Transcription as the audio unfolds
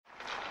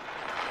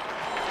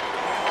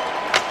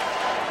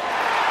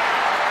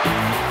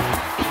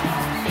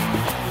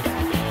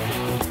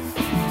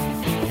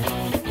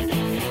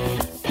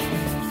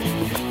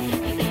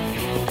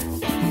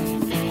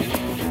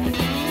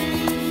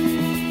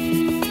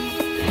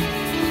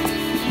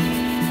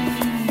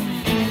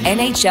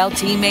NHL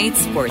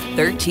teammates for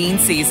 13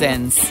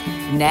 seasons.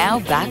 Now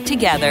back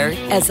together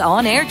as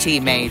on-air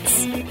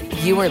teammates.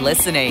 You are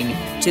listening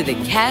to the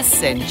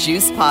Kes and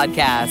Juice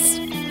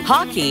Podcast.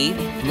 Hockey,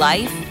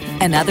 life,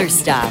 and other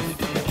stuff.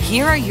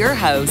 Here are your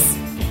hosts,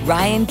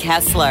 Ryan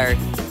Kesler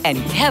and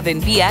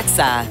Kevin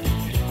Bieksa.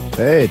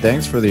 Hey,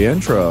 thanks for the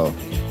intro.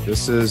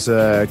 This is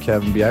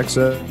Kevin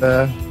Bieksa,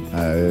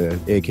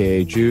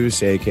 a.k.a.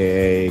 Juice,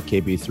 a.k.a.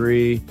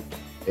 KB3,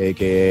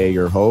 a.k.a.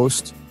 your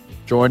host.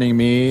 Joining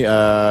me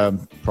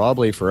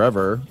probably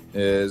forever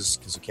is,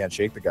 because I can't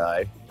shake the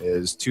guy,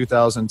 is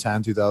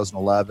 2010-2011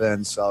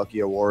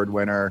 Selke Award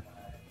winner,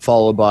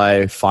 followed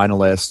by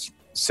finalist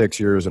 6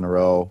 years in a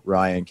row,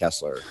 Ryan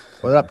Kesler.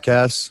 What up,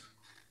 Kes?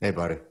 Hey,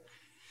 buddy.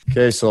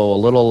 Okay, so a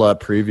little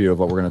preview of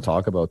what we're going to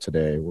talk about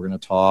today. We're going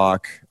to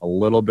talk a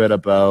little bit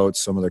about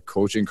some of the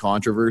coaching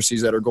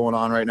controversies that are going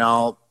on right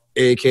now,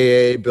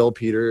 a.k.a. Bill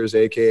Peters,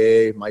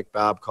 a.k.a. Mike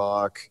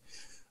Babcock,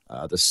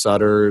 the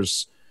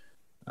Sutters,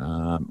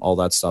 all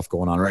that stuff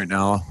going on right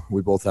now.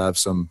 We both have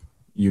some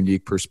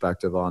unique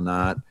perspective on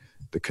that.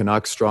 The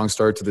Canucks' strong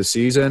start to the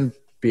season,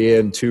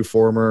 being two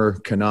former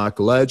Canuck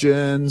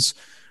legends.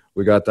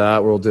 We got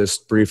that we'll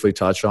just briefly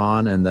touch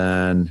on, and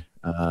then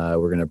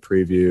we're going to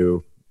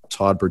preview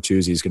Todd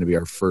Bertuzzi is going to be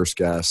our first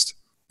guest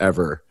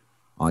ever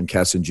on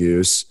Kes and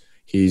Juice.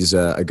 He's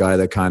a guy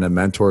that kind of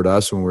mentored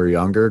us when we were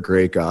younger.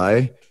 Great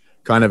guy.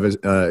 Kind of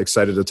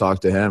excited to talk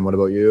to him. What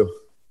about you?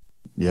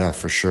 Yeah,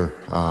 for sure.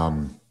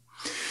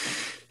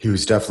 He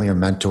was definitely a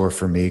mentor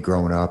for me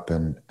growing up,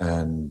 and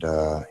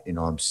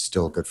I'm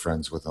still good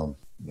friends with him.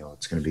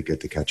 It's going to be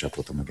good to catch up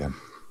with him again.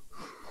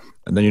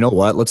 And then you know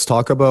what? Let's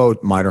talk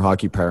about minor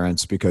hockey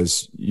parents,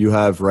 because you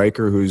have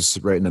Riker,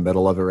 who's right in the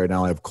middle of it right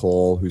now. I have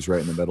Cole, who's right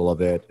in the middle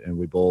of it, and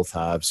we both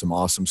have some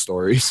awesome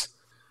stories,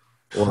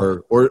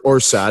 or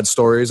sad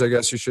stories, I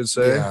guess you should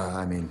say. Yeah,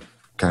 I mean,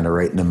 kind of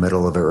right in the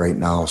middle of it right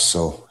now.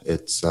 So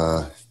it's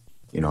I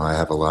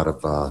have a lot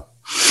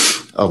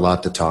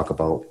to talk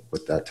about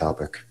with that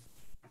topic.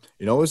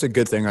 It was a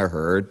good thing I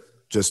heard,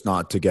 just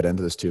not to get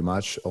into this too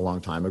much, a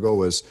long time ago,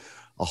 was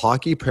a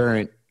hockey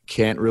parent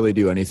can't really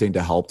do anything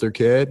to help their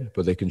kid,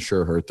 but they can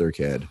sure hurt their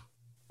kid.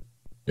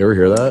 You ever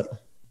hear that?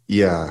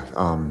 Yeah.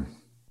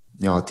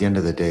 At the end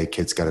of the day,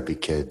 kids got to be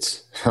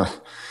kids.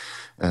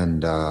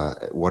 And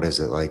what is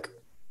it, like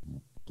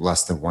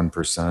less than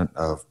 1%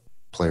 of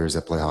players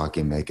that play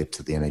hockey make it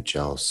to the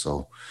NHL.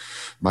 So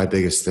my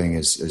biggest thing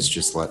is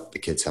just let the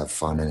kids have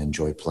fun and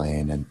enjoy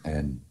playing,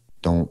 and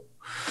don't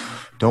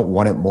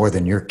want it more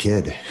than your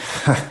kid.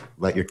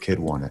 Let your kid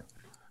want it.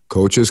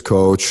 Coaches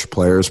coach,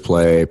 players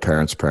play,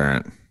 parents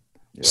parent.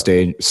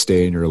 Yeah.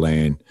 Stay in your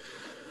lane.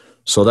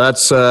 So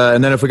that's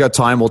and then if we got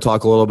time, we'll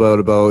talk a little bit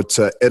about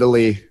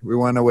Italy. We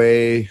went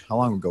away. How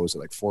long ago was it?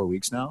 Like 4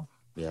 weeks now?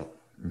 Yeah.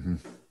 Mm-hmm.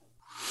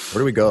 Where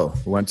did we go?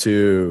 We went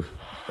to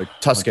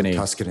Tuscany.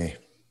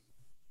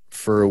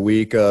 For a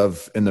week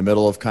in the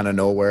middle of kind of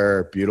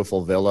nowhere,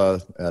 beautiful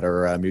villa at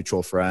our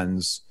mutual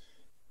friends.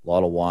 A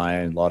lot of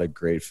wine, a lot of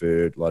great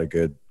food, a lot of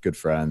good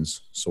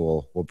friends.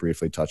 So we'll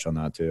briefly touch on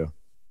that too.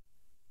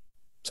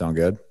 Sound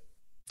good?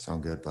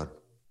 Sound good, bud.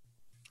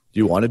 Do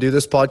you want to do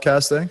this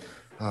podcast thing?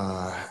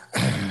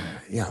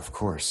 Yeah, of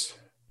course.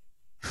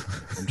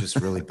 I'm just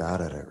really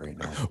bad at it right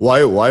now.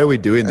 Why are we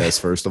doing this,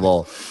 first of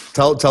all?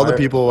 Tell the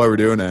people why we're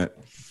doing it.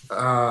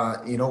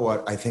 You know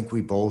what? I think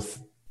we're both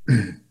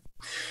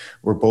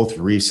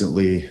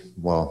recently,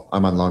 well,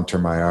 I'm on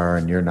long-term IR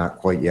and you're not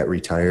quite yet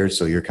retired,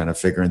 so you're kind of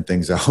figuring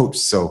things out.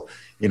 So,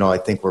 I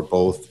think we're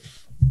both,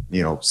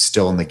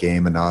 still in the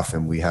game enough,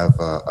 and we have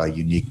a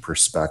unique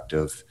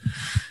perspective.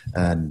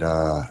 And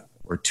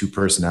we're two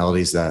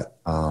personalities that,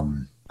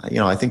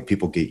 I think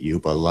people get you,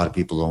 but a lot of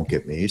people don't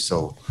get me.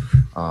 So,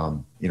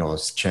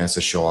 it's a chance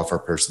to show off our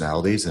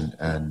personalities.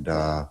 And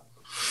I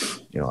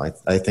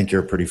think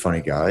you're a pretty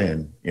funny guy.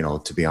 And,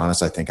 to be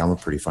honest, I think I'm a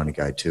pretty funny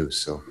guy too.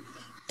 So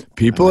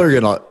people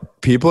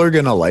are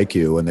gonna like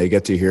you when they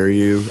get to hear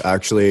you,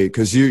 actually,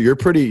 because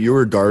you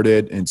were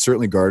guarded, and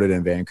certainly guarded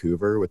in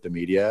Vancouver with the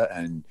media,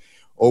 and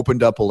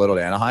opened up a little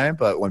at Anaheim.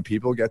 But when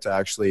people get to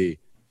actually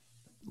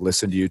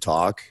listen to you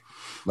talk,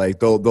 like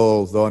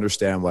they'll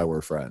understand why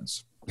we're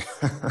friends.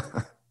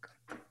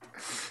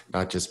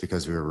 Not just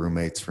because we were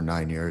roommates for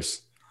 9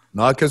 years.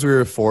 Not because we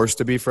were forced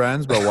to be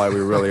friends, but why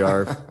we really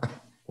are.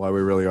 Why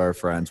we really are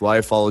friends. Why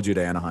I followed you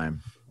to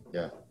Anaheim.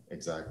 Yeah,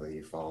 exactly.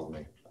 You followed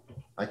me.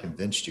 I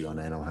convinced you on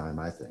Anaheim,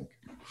 I think.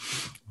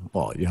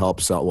 Well, you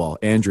helped out. Well,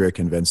 Andrea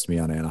convinced me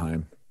on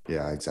Anaheim.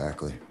 Yeah,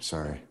 exactly.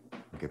 Sorry.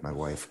 I'll give my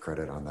wife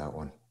credit on that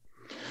one.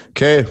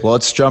 Okay, well,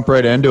 let's jump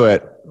right into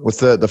it. With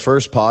the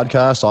first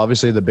podcast,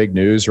 obviously the big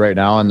news right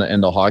now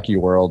in the hockey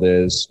world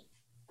is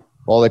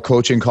all the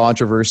coaching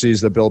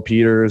controversies, the Bill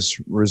Peters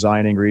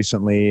resigning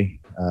recently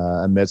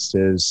amidst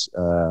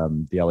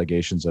the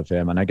allegations of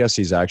him. And I guess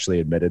he's actually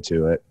admitted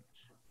to it.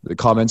 The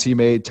comments he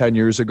made 10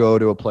 years ago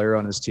to a player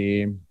on his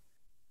team.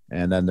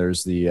 And then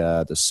there's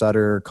the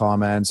Sutter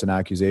comments and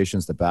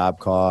accusations, the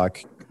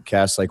Babcock.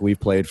 Cass, like we've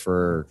played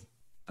for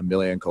a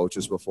million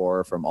coaches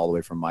before, from all the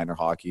way from minor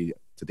hockey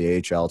to the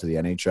AHL to the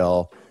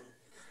NHL.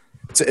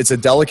 it's a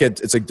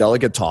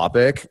delicate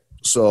topic.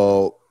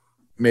 So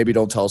maybe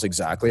don't tell us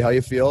exactly how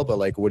you feel, but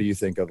like, what do you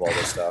think of all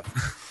this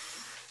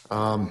stuff?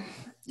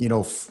 You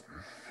know,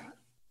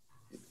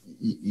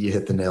 you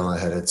hit the nail on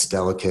the head. It's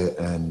delicate.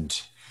 And,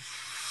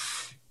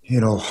 you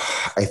know,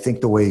 I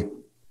think the way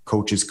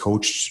coaches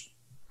coached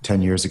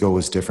 10 years ago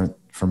was different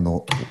from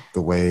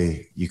the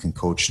way you can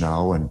coach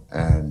now.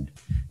 And,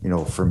 you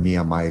know, for me,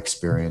 on my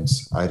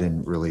experience, I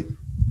didn't really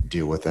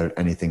deal with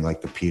anything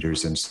like the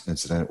Peters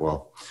incident.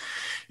 Well,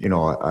 you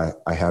know,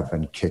 I have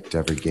been kicked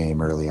every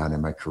game early on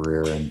in my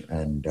career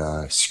and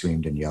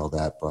screamed and yelled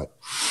at, but,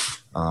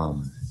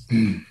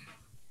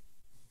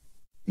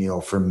 you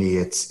know, for me,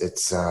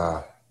 it's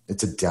a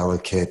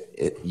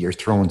delicate, you're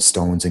throwing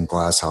stones in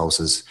glass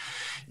houses.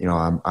 You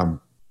know, I'm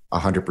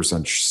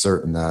 100%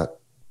 certain that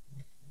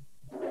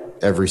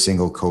every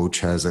single coach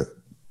has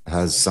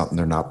something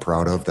they're not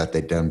proud of that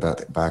they done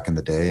back in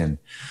the day. And,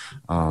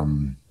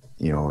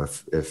 you know,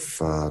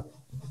 if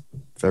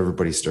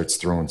everybody starts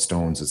throwing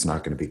stones, it's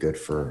not going to be good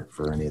for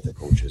any of the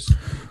coaches.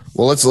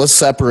 Well, let's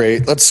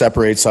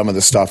separate some of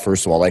the stuff.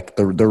 First of all, like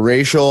the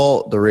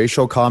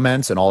racial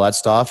comments and all that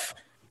stuff.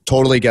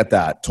 Totally get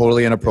that.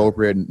 Totally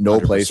inappropriate. No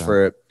 100%. Place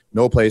for it.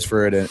 No place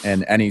for it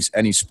in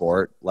any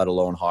sport, let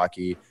alone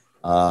hockey.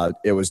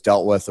 It was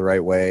dealt with the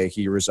right way.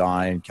 He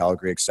resigned.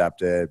 Calgary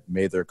accepted.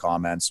 Made their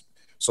comments.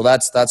 So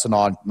that's a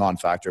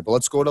non-factor. But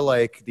let's go to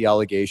like the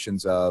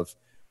allegations of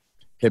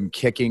him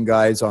kicking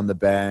guys on the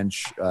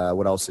bench.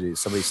 What else did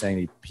somebody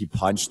saying he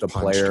punched a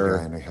player. A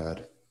guy in the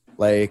head.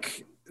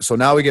 Like, so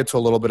now we get to a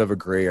little bit of a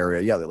gray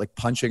area. Yeah, like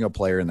punching a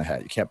player in the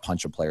head. You can't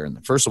punch a player in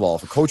the. First of all,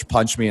 if a coach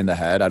punched me in the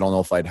head, I don't know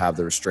if I'd have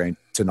the restraint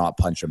to not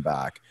punch him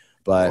back.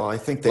 But well, I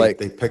think they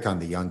pick on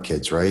the young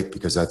kids, right?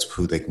 Because that's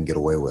who they can get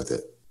away with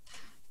it.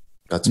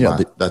 That's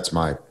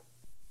my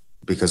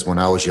because when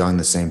I was young,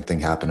 the same thing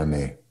happened to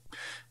me.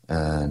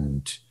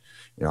 And,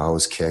 you know, I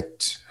was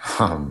kicked.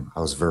 I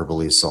was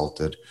verbally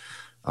assaulted.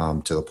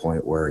 To the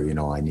point where, you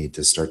know, I need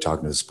to start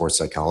talking to the sports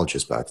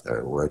psychologist back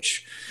there,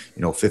 which,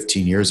 you know,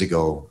 15 years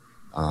ago.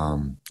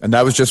 And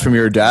that was just from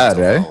your dad,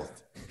 eh? Health.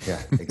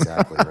 Yeah,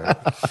 exactly. Right.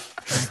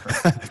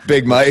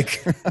 Big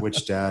Mike.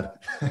 Which dad?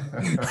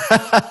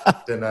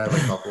 Didn't I have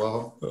a couple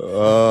of them?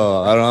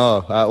 Oh, I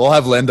don't know. We'll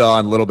have Linda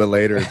on a little bit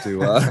later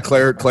to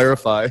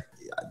clarify.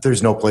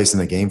 There's no place in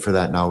the game for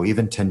that now.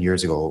 Even 10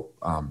 years ago,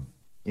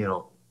 you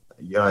know,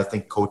 I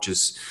think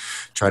coaches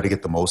try to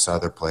get the most out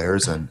of their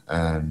players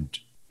and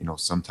you know,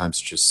 sometimes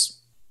just,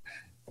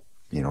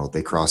 you know,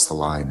 they cross the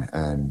line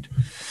and,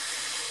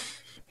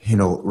 you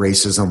know,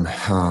 racism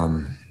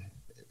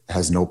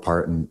has no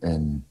part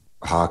in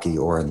hockey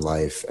or in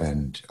life.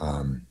 And,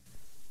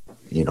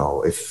 you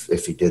know,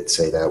 if he did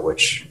say that,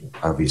 which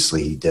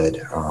obviously he did,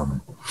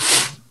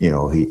 you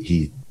know,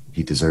 he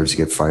deserves to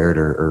get fired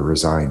or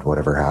resigned,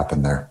 whatever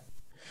happened there.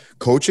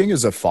 Coaching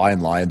is a fine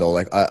line though.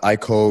 Like I've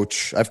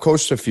coached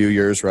a few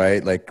years,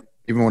 right? Like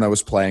even when I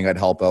was playing, I'd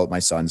help out my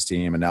son's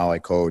team and now I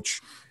coach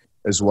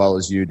as well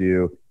as you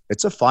do.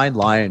 It's a fine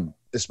line,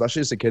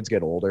 especially as the kids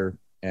get older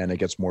and it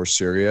gets more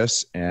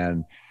serious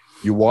and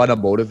you want to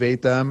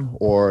motivate them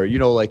or, you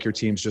know, like your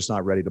team's just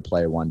not ready to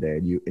play one day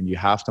and you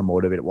have to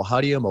motivate it. Well,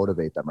 how do you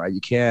motivate them, right? You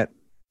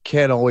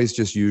can't always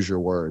just use your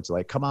words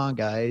like, come on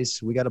guys,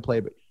 we got to play.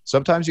 But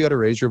sometimes you got to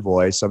raise your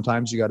voice.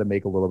 Sometimes you got to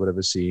make a little bit of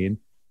a scene.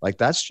 Like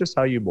that's just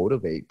how you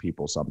motivate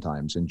people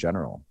sometimes in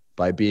general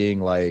by being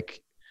like,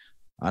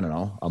 I don't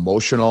know,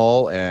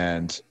 emotional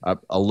and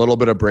a little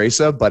bit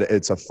abrasive, but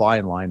it's a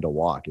fine line to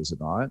walk, is it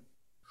not?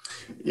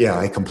 Yeah,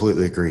 I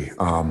completely agree.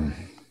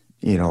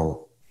 You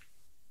know,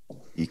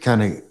 you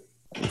kind of,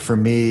 for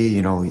me,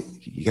 you know,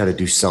 you got to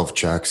do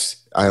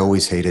self-checks. I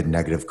always hated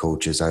negative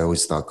coaches. I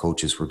always thought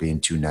coaches were being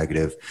too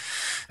negative.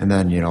 And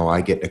then, you know, I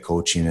get to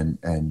coaching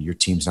and your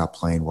team's not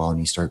playing well and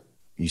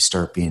you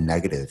start being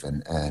negative.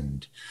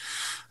 And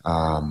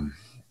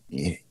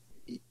you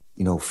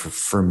know,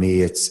 for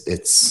me,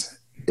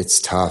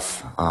 it's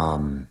tough.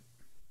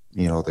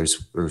 You know,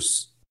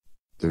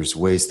 there's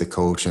ways to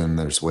coach and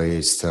there's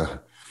ways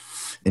to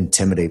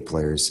intimidate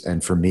players.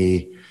 And for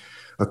me,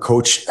 a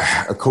coach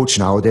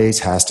nowadays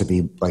has to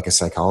be like a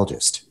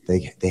psychologist.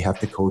 They have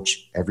to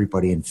coach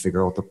everybody and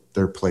figure out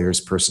their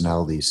players'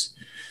 personalities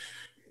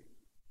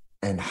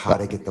and how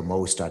to get the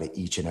most out of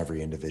each and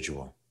every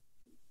individual.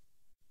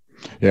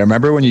 Yeah,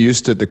 remember when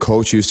the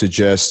coach used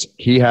to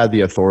he had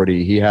the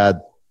authority, he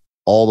had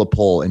all the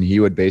pull, and he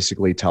would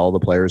basically tell the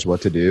players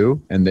what to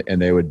do, and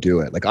they would do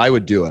it. Like I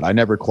would do it. I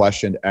never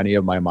questioned any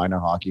of my minor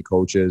hockey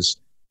coaches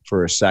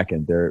for a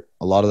second.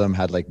 A lot of them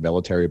had like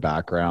military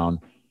background,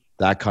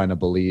 that kind of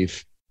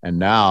belief. And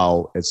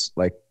now it's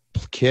like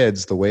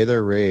kids, the way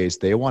they're raised,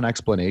 they want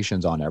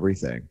explanations on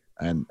everything.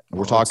 And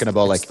we're talking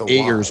about like 8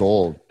 years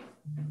old.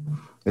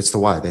 It's the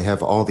why. They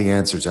have all the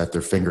answers at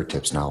their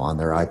fingertips now on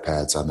their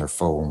iPads, on their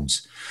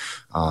phones.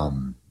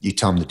 You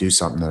tell them to do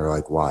something, they're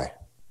like, why?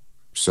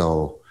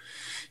 So,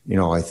 you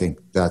know, I think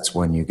that's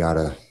when you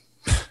gotta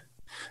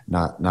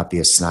not be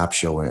a snap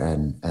show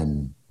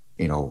and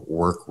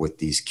work with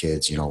these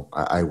kids.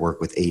 I work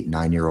with 8 and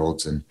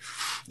 9-year-olds, and,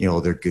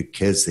 they're good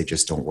kids. They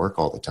just don't work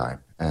all the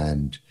time.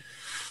 And,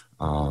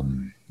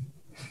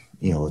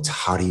 it's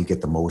how do you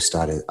get the most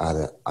out of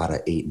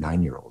 8,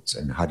 9-year-olds,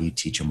 and how do you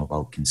teach them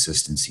about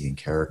consistency and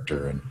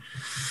character? And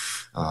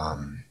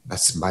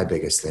that's my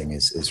biggest thing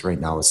is right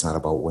now, it's not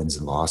about wins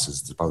and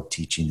losses. It's about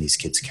teaching these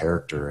kids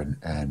character.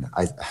 And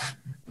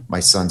my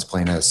son's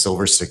playing a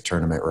Silver Stick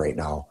tournament right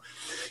now.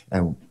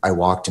 And I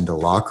walked into the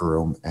locker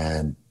room,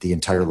 and the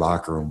entire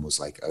locker room was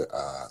like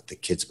the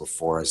kids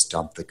before us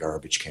dumped the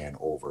garbage can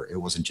over. It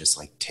wasn't just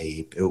like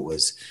tape. It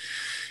was,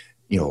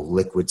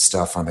 liquid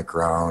stuff on the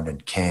ground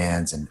and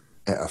cans and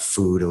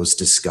food. It was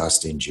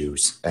disgusting,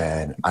 Juice.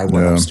 And I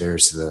went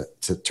upstairs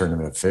to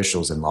tournament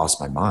officials and lost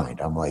my mind.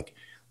 I'm like,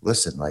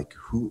 listen, like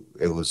who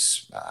it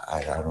was,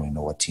 I don't even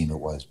know what team it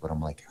was, but I'm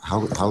like,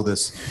 how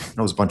this, it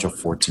was a bunch of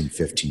 14,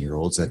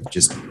 15-year-olds that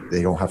just,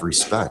 they don't have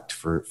respect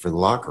for the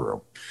locker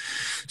room.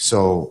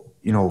 So,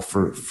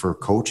 for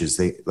coaches,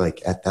 they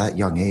like at that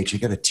young age, you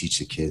got to teach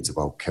the kids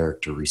about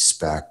character,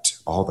 respect,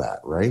 all that.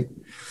 Right.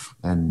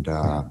 And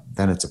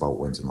then it's about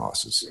wins and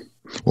losses.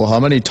 Well, how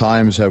many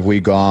times have we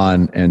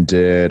gone and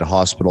did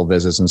hospital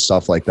visits and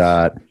stuff like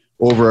that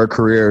over our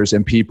careers,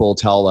 and people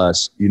tell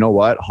us, you know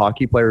what,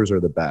 hockey players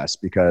are the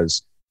best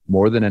because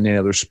more than any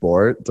other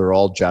sport, they're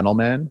all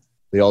gentlemen.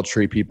 They all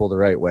treat people the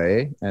right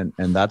way. And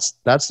that's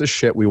the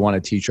shit we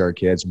want to teach our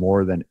kids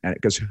more than,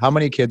 because how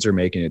many kids are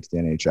making it to the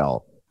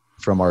NHL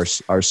from our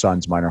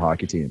sons' minor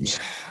hockey teams?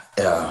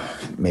 Yeah,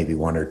 maybe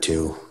 1 or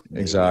 2.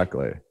 Maybe.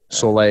 Exactly.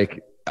 So like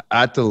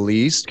at the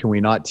least, can we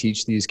not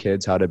teach these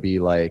kids how to be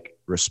like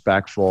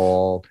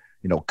respectful,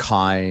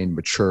 kind,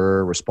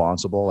 mature,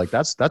 responsible? Like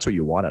that's what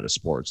you want out of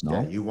sports, no?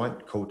 Yeah, you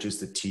want coaches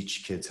to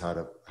teach kids how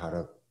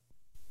to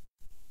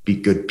be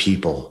good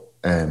people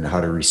and how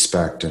to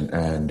respect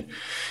and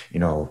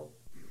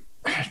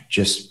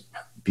just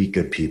be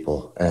good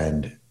people.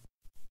 And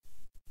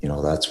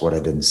that's what I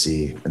didn't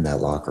see in that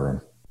locker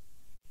room.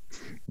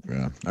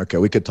 Yeah. Okay,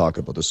 we could talk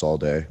about this all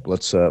day.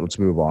 Let's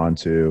move on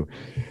to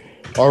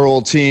our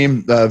old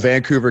team, the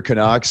Vancouver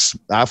Canucks.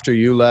 After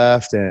you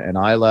left and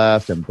I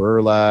left and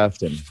Burr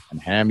left and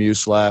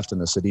Hamhuis left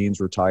and the Sedins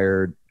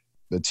retired,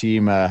 the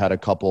team had a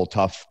couple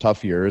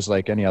tough years.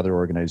 Like any other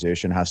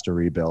organization has to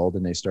rebuild,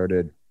 and they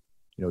started,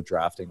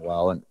 drafting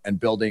well and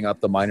building up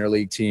the minor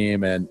league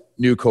team, and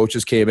new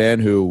coaches came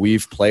in who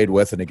we've played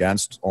with and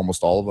against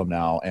almost all of them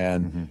now.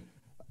 And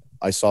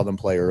I saw them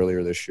play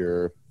earlier this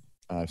year.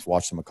 I've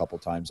watched them a couple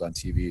times on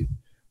TV.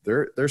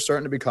 They're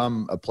starting to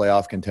become a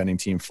playoff contending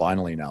team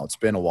finally now. It's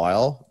been a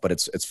while, but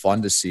it's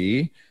fun to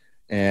see.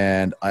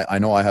 And I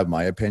know I have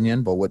my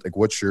opinion, but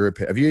what's your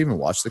opinion? Have you even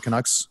watched the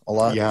Canucks a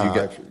lot?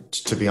 Yeah,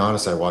 to be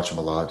honest, I watch them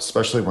a lot,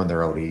 especially when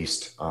they're out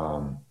east.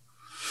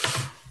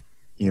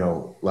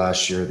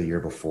 Last year, the year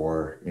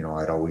before,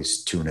 I'd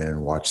always tune in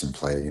and watch them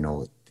play.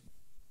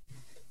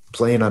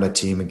 Playing on a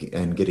team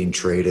and getting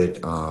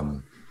traded,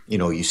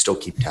 you still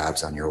keep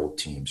tabs on your old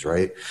teams,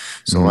 right?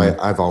 So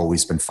I've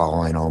always been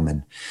following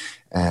them,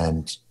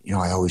 and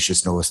I always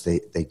just noticed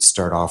they'd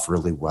start off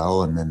really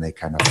well, and then they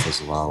kind of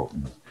fizzle out.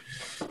 And,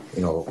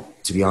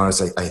 to be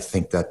honest, I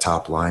think that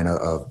top line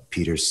of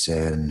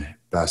Peterson,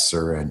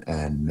 Besser,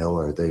 and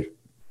Miller, they're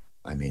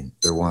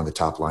one of the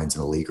top lines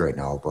in the league right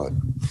now. But,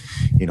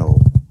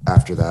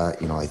 after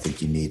that, I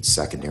think you need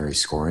secondary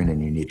scoring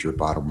and you need your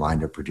bottom line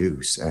to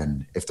produce.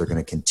 And if they're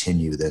going to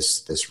continue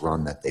this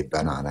run that they've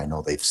been on, I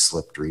know they've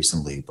slipped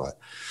recently, but,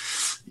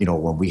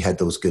 when we had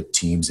those good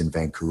teams in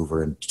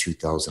Vancouver in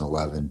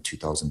 2011,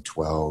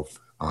 2012,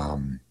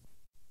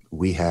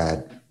 we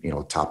had,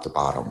 top to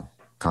bottom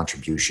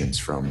contributions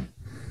from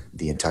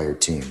the entire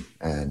team.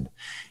 And,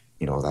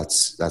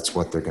 that's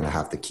what they're going to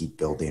have to keep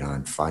building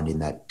on, finding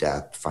that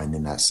depth,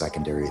 finding that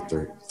secondary,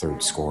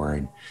 third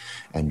scoring,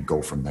 and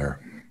go from there.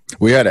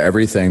 We had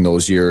everything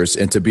those years,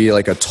 and to be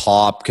like a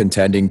top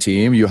contending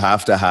team, you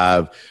have to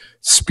have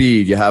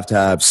speed, you have to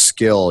have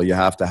skill, you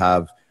have to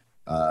have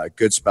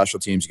good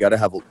special teams, you got to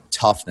have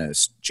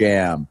toughness,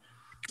 jam,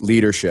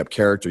 leadership,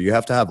 character. You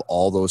have to have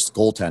all those.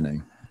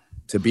 Goaltending.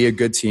 To be a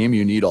good team,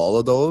 you need all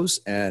of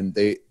those, and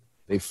they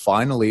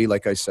finally,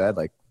 like I said,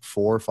 like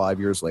 4 or 5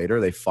 years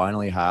later, they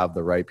finally have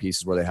the right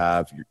pieces where they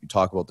have. You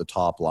talk about the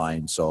top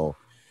line, so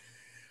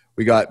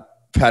we got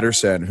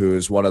Pettersson,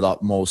 who's one of the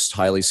most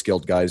highly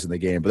skilled guys in the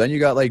game. But then you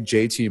got like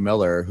JT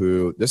Miller,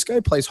 who this guy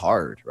plays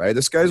hard, right?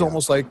 This guy's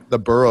almost like the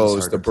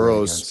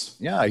Burrows.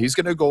 Yeah, he's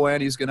going to go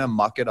in, he's going to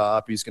muck it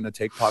up, he's going to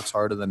take pucks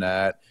hard to the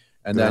net.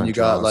 And then you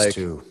got like,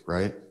 too,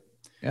 right?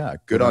 Yeah,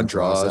 good on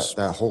draws.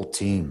 That whole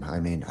team.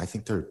 I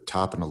think they're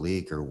top in the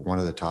league, or one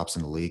of the tops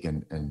in the league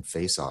in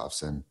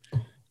face-offs. And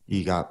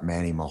you got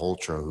Manny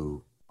Malhotra,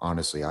 who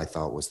honestly I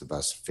thought was the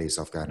best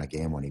face-off guy in the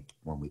game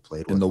when we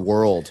played with in the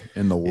world.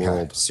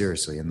 Yeah,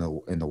 seriously, in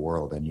the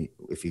world. And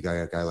if you got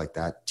a guy like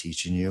that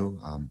teaching you,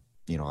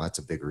 that's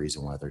a big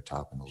reason why they're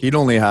top in the league. He'd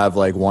only have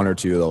like 1 or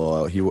 2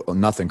 though.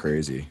 Nothing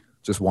crazy,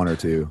 just 1 or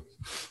 2.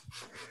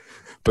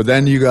 But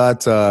then you got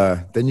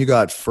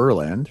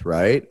Furland,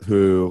 right?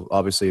 Who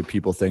obviously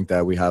people think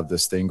that we have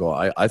this thing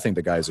going. I think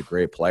the guy's a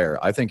great player.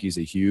 I think he's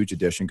a huge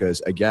addition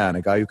because, again,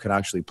 a guy who can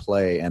actually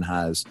play and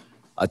has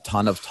a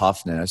ton of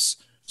toughness.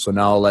 So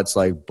now let's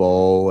like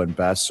Bo and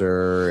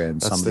Besser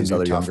and some of these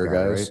other younger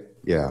guys. Right?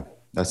 Yeah,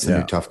 that's the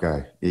new tough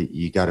guy.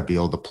 You got to be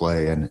able to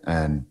play,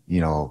 and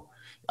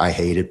I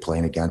hated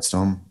playing against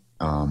him,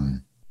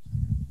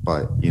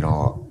 but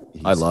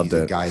I loved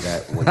it. A guy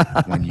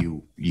that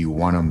when you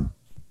want him.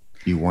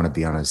 You want to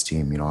be on his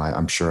team.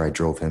 I'm sure I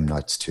drove him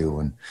nuts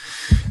too.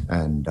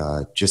 And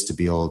just to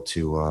be able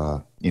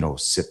to,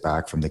 sit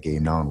back from the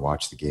game now and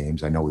watch the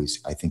games.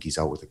 I think he's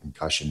out with a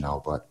concussion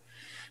now, but,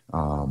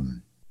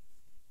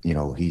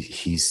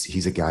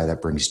 he's a guy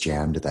that brings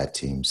jam to that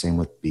team. Same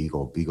with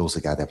Beagle. Beagle's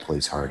a guy that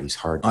plays hard. He's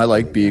hard. I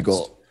like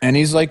Beagle. And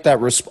he's like that.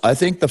 I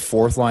think the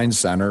fourth line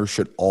center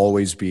should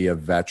always be a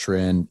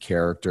veteran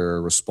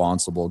character,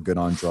 responsible, good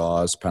on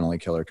draws, penalty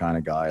killer kind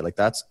of guy. Like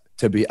that's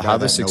to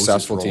have a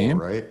successful team.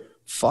 Right?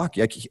 Fuck,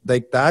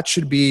 like that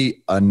should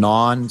be a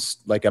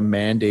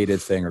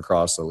mandated thing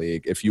across the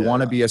league. If you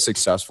want to be a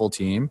successful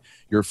team,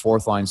 your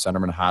fourth line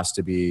centerman has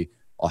to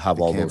have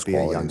all those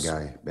qualities. A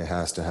young guy. It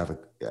has to have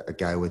a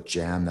guy with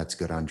jam that's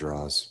good on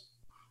draws.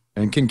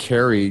 And can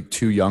carry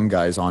two young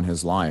guys on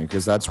his line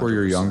because that's where 100%.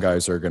 Your young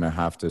guys are going to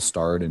have to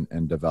start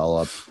and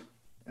develop,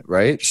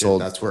 right? So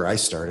that's where I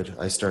started.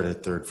 I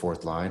started third,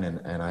 fourth line,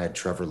 and I had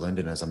Trevor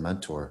Linden as a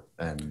mentor.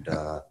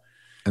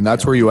 And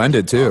that's where you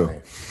ended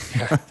too.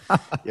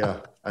 Yeah.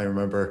 I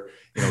remember,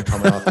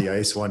 coming off the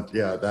ice one.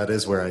 Yeah, that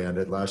is where I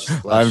ended last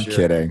year. I'm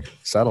kidding.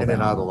 Settle in down.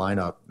 And out of the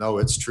lineup. No,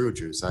 it's true,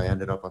 Juice. I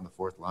ended up on the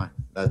fourth line.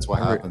 That's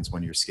what happens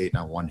when you're skating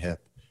on one hip.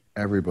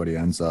 Everybody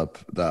ends up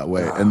that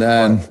way. And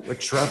then with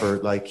Trevor,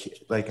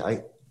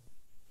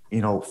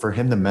 for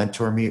him to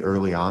mentor me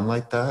early on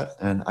like that.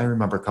 And I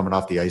remember coming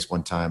off the ice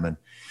one time, and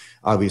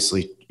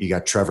obviously you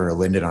got Trevor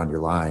Linden on your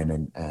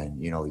line,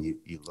 and you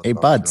look. Hey,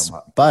 buds.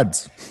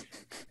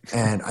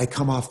 And I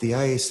come off the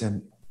ice,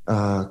 and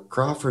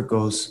Crawford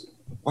goes,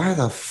 "Why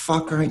the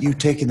fuck aren't you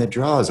taking the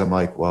draws?" I'm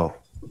like, "Well,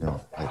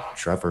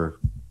 Trevor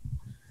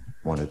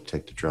wanted to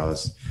take the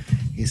draws."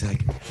 He's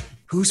like,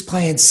 "Who's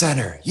playing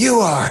center? You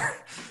are."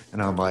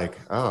 And I'm like,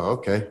 "Oh,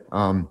 okay.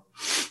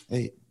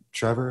 Hey,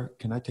 Trevor,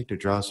 can I take the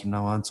draws from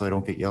now on so I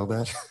don't get yelled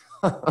at?"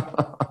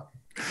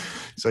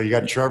 So you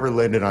got Trevor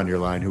Linden on your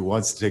line who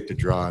wants to take the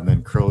draw, and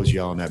then Crow's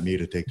yelling at me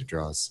to take the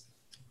draws.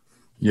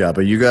 Yeah,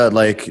 but you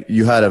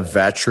had a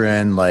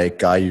veteran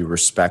guy you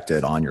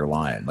respected on your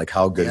line. Like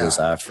how good was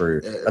that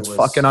that's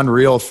fucking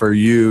unreal for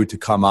you to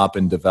come up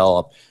and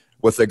develop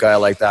with a guy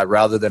like that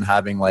rather than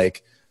having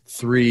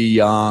three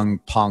young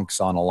punks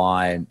on a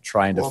line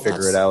trying to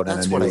figure it out in a new league.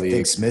 That's what I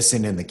think's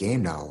missing in the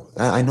game now.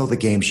 I know the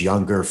game's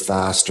younger,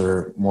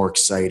 faster, more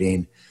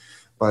exciting,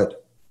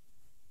 but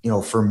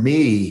for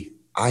me,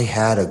 I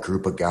had a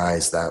group of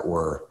guys that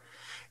were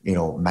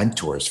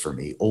mentors for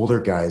me, older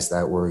guys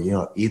that were,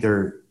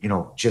 either,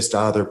 just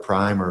out of their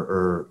prime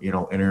or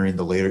entering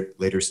the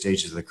later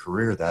stages of the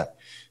career that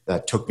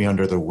took me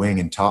under their wing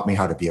and taught me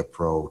how to be a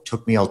pro,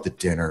 took me out to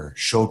dinner,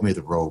 showed me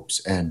the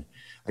ropes. And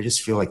I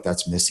just feel like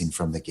that's missing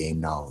from the game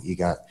now. You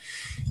got,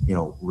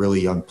 really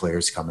young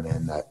players coming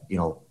in that,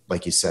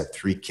 like you said,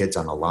 three kids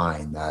on a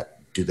line that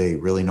do they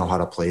really know how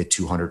to play a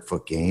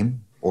 200-foot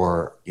game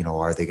or,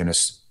 are they going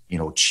to,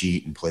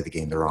 cheat and play the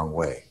game the wrong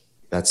way?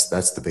 That's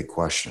the big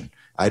question.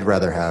 I'd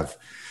rather have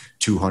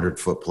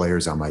 200-foot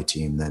players on my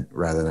team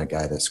rather than a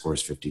guy that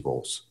scores 50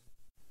 goals.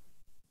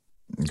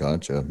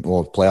 Gotcha.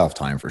 Well, playoff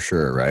time for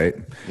sure, right?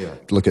 Yeah.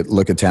 Look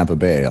at Tampa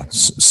Bay.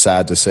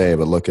 Sad to say,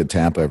 but look at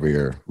Tampa every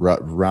year.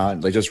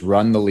 Just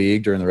run the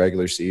league during the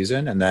regular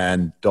season, and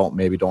then don't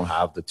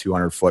have the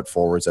 200-foot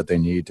forwards that they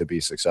need to be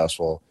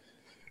successful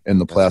in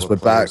the playoffs. But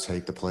players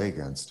hate to play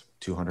against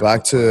 200.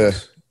 Back to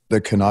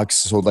the Canucks.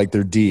 So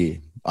their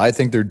D. I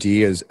think their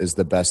D is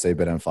the best they've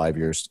been in 5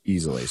 years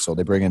easily. So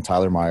they bring in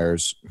Tyler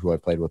Myers, who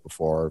I've played with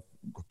before,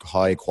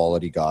 high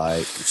quality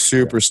guy,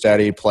 super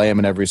steady, play him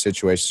in every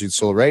situation.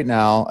 So right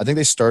now, I think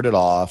they started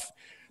off,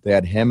 they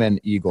had him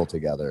and Eagle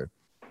together.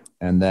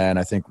 And then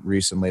I think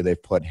recently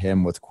they've put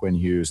him with Quinn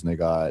Hughes, and they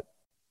got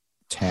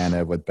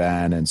Tanev with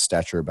Ben and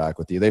Stetcher back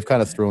with you. They've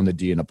kind of thrown the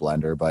D in a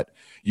blender, but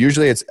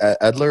usually it's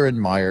Edler and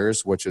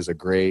Myers, which is a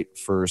great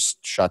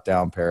first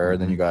shutdown pair.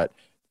 Mm-hmm. Then you got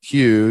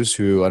Hughes,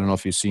 who I don't know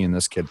if you've seen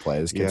this kid play.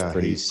 This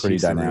kid's pretty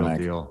dynamic.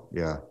 The real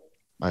deal.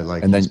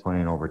 Yeah. He's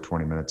playing over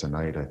 20 minutes a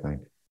night, I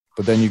think.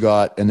 But then you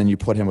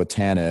put him with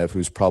Tanev,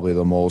 who's probably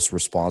the most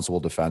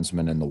responsible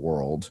defenseman in the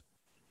world,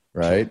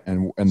 right?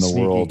 And in the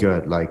sneaky world,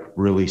 good,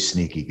 really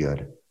sneaky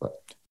good. But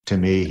to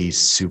me, he's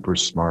super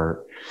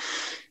smart.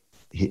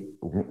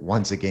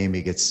 Once a game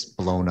he gets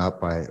blown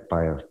up by a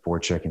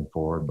forechecking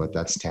forward, but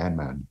that's Tan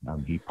Man.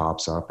 He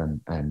pops up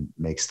and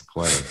makes the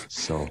play.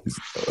 So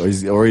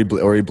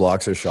or he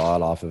blocks a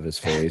shot off of his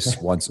face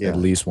at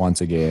least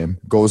once a game.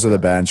 Goes to the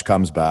bench,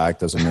 comes back,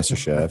 doesn't miss a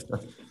shift.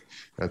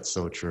 That's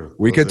so true.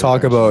 We could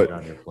talk about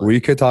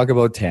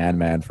Tan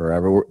Man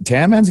forever.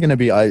 Tan Man's going to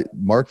be, I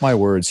mark my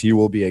words, he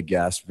will be a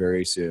guest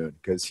very soon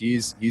because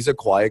he's a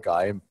quiet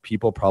guy and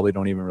people probably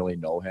don't even really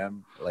know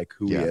him, like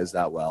who he is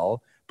that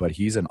well, but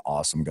he's an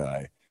awesome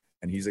guy.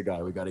 And he's a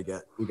guy we got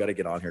to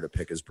get on here to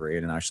pick his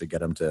brain and actually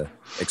get him to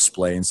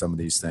explain some of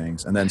these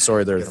things. And then,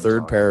 their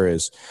third pair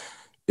is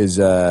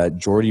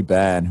Jordy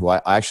Ben, who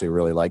I actually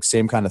really like.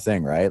 Same kind of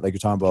thing, right? Like you're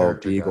talking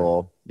about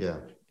Beagle. Yeah.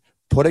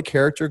 Put a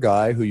character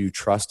guy who you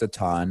trust a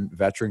ton,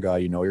 veteran guy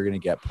you know you're going to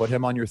get. Put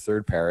him on your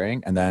third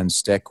pairing, and then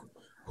stick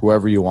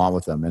whoever you want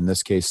with him. In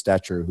this case,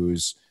 Stetcher,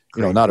 who's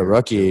not a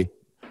rookie,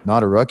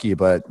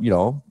 but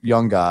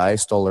young guy,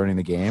 still learning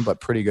the game, but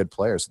pretty good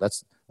player. So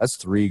that's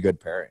 3 good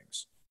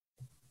pairings.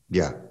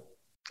 Yeah,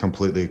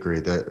 completely agree.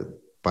 That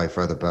by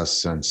far the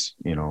best since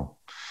you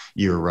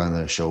were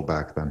running the show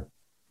back then.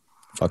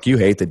 Fuck, you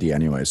hate the D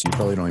anyway, so you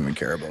probably don't even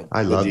care about.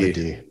 I love the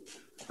D.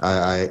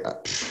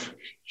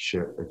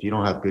 Shit, if you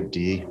don't have good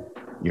D,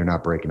 you're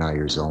not breaking out of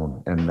your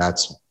zone, and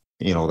that's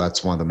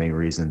one of the main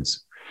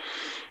reasons.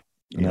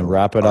 And then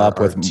wrap it up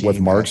with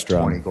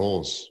Markstrom. 20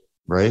 goals,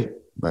 right?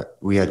 But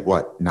we had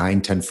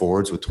 9-10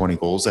 forwards with 20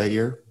 goals that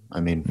year. I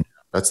mean,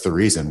 that's the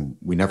reason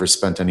we never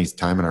spent any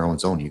time in our own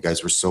zone. You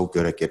guys were so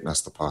good at getting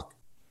us the puck.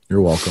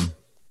 You're welcome.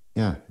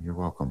 Yeah, you're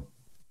welcome.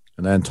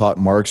 And then taught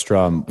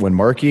Markstrom when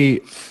Marky.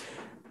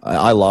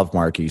 I love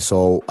Marky.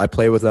 So I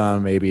played with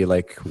him maybe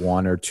like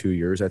 1 or 2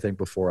 years, I think,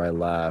 before I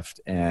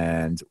left,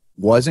 and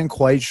wasn't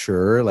quite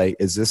sure, like,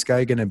 is this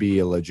guy going to be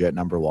a legit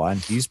number one?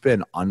 He's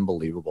been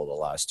unbelievable the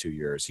last 2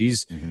 years.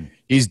 He's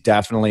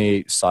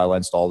definitely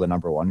silenced all the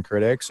number one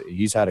critics.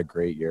 He's had a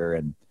great year,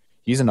 and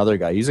he's another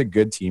guy. He's a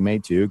good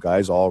teammate too.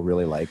 Guys all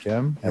really like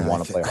him and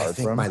want to play hard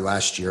for him. My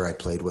last year I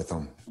played with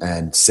him,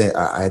 and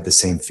I had the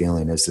same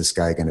feeling. Is this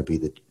guy going to be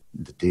the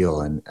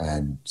deal?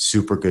 And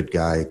super good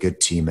guy,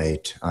 good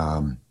teammate.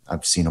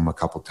 I've seen him a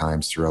couple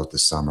times throughout the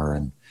summer,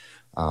 and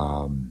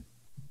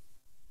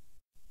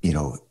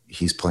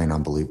he's playing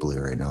unbelievably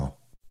right now.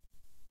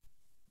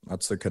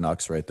 That's the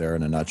Canucks right there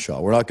in a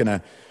nutshell. We're not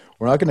gonna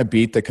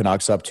beat the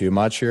Canucks up too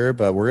much here,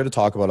 but we're gonna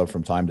talk about them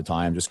from time to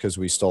time, just because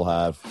they still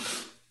have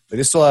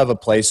a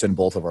place in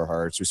both of our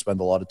hearts. We spend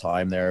a lot of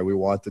time there. We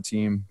want the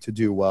team to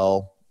do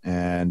well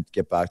and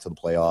get back to the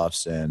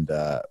playoffs, and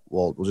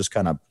we'll just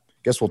kind of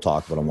guess we'll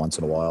talk about them once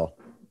in a while.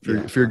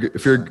 If you're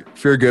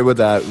good with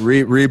that,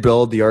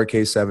 rebuild the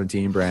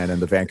RK17 brand and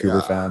the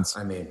Vancouver fans.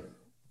 I mean,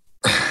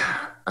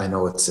 I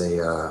know it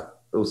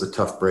was a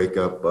tough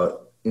breakup,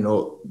 but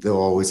they'll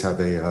always have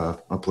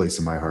a place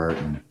in my heart,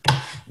 and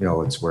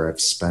it's where I've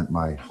spent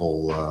my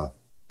whole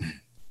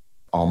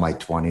all my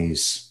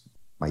 20s,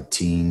 my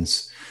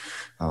teens.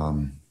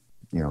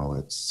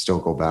 It's still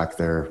go back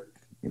there,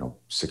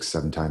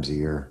 6-7 times a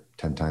year,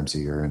 10 times a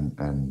year,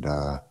 and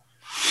I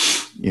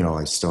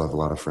still have a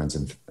lot of friends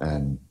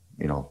and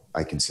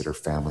I consider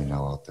family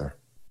now out there.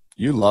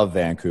 You love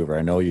Vancouver.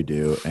 I know you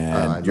do. And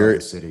I love the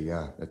city.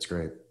 Yeah, that's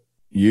great.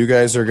 You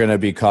guys are going to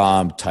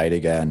become tight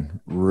again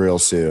real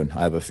soon.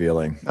 I have a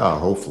feeling.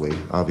 Hopefully.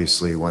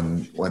 Obviously,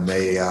 when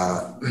they,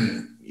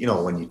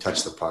 when you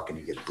touch the puck and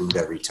you get booed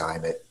every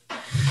time, it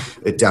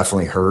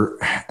definitely hurt.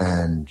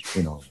 And,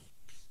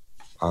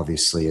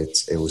 obviously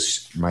it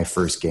was my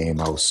first game.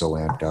 I was so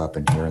amped up,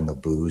 and hearing the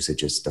boos, it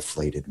just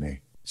deflated me.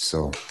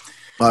 So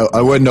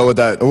I wouldn't know what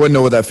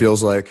that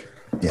feels like.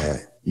 Yeah,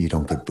 you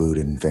don't get booed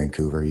in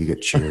Vancouver. You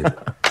get cheered.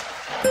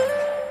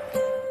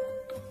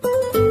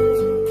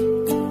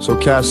 So,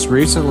 Cass,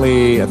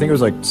 recently, I think it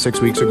was like 6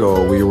 weeks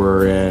ago, we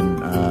were in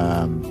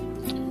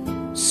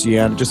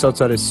Siena, just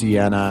outside of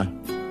Siena,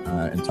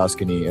 in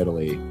Tuscany,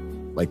 Italy.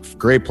 Like,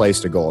 great place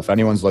to go. If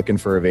anyone's looking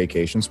for a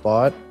vacation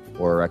spot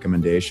or a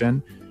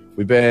recommendation,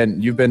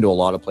 you've been to a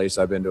lot of places.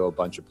 I've been to a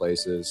bunch of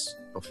places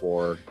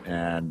before,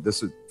 and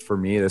this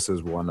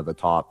is one of the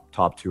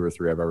top 2 or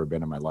 3 I've ever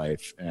been in my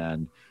life.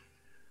 And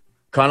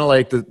kind of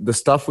like the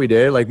stuff we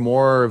did, like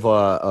more of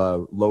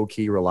a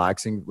low-key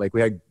relaxing, like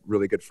we had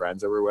really good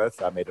friends that we're with.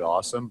 That made it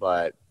awesome.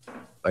 But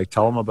like,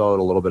 tell them a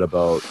little bit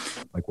about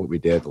like what we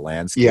did, the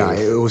landscape. Yeah,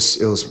 it was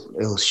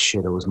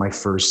shit. It was my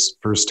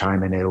first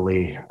time in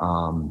Italy.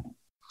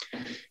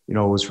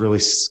 Was really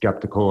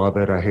skeptical of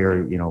it. I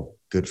hear,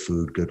 good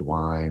food, good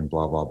wine,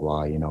 blah, blah,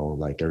 blah.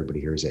 Like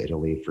everybody hears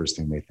Italy, first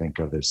thing they think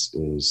of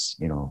is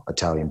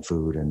Italian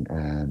food.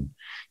 And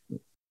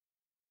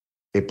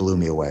it blew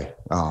me away.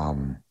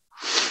 I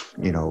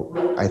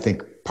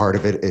think part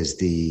of it is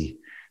the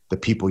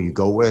people you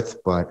go with,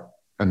 but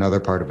another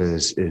part of it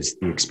is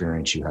the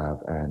experience you have.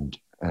 And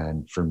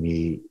for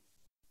me,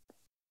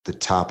 the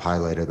top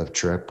highlight of the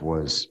trip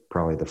was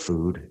probably the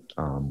food.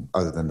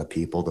 Other than the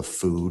people, the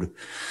food,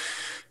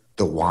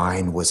 the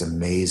wine was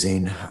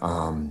amazing.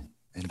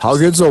 How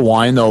good's the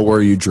wine though,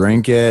 where you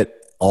drink it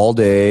all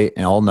day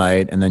and all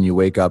night, and then you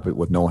wake up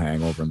with no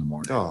hangover in the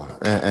morning? Oh,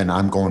 and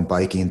I'm going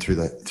biking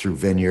through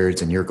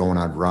vineyards, and you're going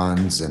on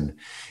runs, and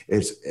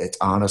it's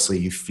honestly,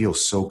 you feel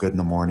so good in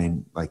the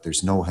morning. Like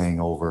there's no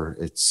hangover.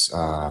 It's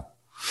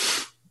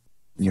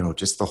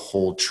just the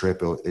whole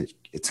trip,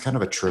 it's kind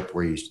of a trip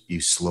where you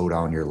slow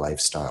down your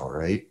lifestyle,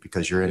 right?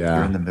 Because you're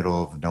in the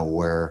middle of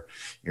nowhere,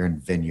 you're in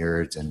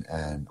vineyards,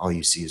 and all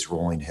you see is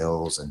rolling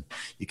hills, and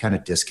you kind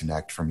of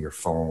disconnect from your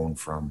phone,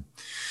 from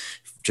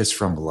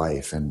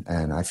life.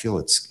 And I feel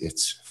it's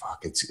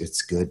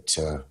good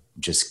to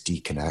just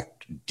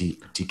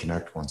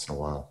deconnect once in a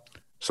while.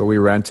 So we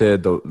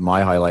rented,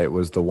 my highlight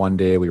was the one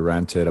day we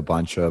rented a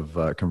bunch of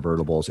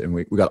convertibles, and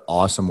we got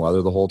awesome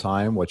weather the whole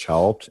time, which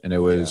helped. And it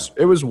was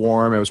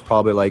warm. It was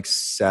probably like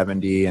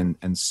 70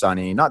 and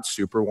sunny, not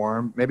super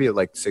warm, maybe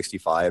like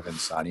 65 and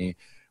sunny.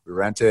 We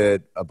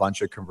rented a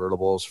bunch of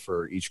convertibles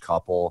for each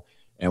couple,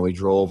 and we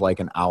drove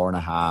like an hour and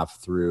a half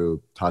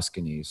through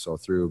Tuscany. So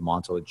through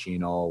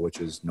Montalcino,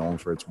 which is known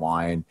for its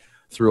wine,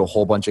 through a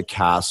whole bunch of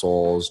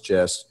castles,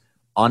 just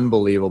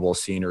unbelievable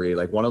scenery.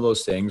 Like one of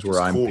those things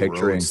where I'm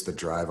picturing the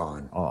drive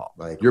on. Oh,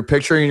 like you're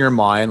picturing in your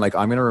mind, like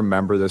I'm going to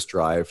remember this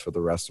drive for the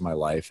rest of my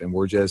life. And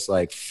we're just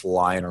like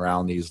flying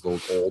around these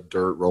little old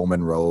dirt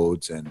Roman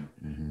roads and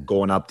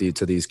going up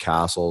to these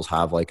castles,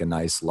 have like a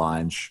nice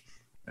lunch,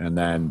 and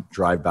then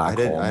drive back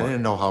home. I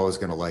didn't know how I was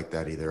going to like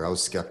that either. I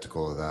was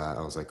skeptical of that.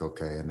 I was like,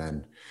 okay. And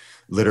then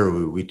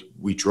literally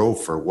we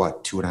drove for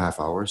 2.5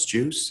 hours,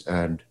 Juice,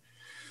 and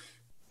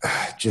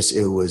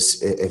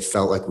it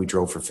felt like we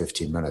drove for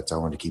 15 minutes. I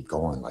wanted to keep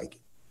going, like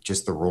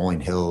just the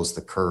rolling hills,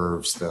 the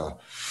curves,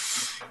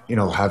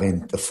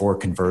 having the 4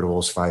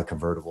 convertibles, 5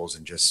 convertibles,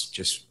 and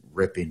just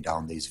ripping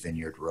down these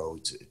vineyard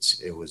roads.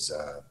 It was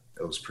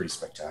pretty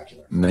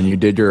spectacular. And then you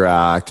did your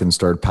act and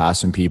started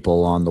passing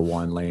people on the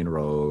 1-lane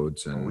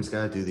roads, and always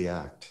got to do the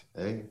act.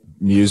 Hey,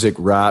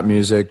 rap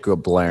music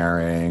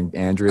blaring.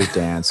 Andrea's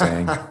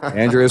dancing.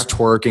 Andrea's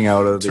twerking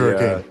out of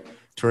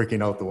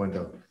twerking out the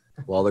window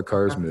while the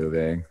car's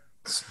moving.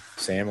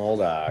 Same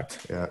old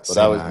act. Yeah,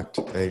 same act.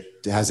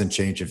 It hasn't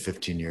changed in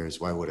 15 years.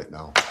 Why would it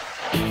now?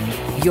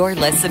 You're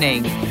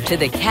listening to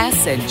the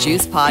Cass and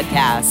Juice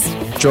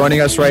podcast.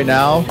 Joining us right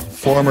now,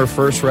 former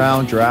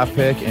first-round draft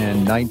pick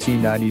in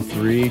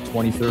 1993,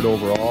 23rd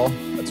overall.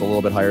 That's a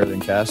little bit higher than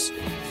Cass.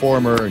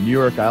 Former New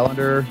York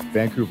Islander,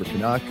 Vancouver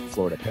Canuck,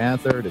 Florida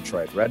Panther,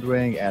 Detroit Red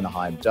Wing,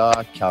 Anaheim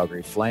Duck,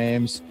 Calgary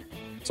Flames.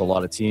 It's a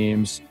lot of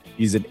teams.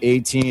 He's an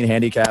 18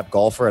 handicap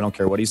golfer. I don't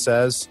care what he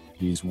says.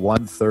 He's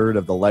 1/3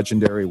 of the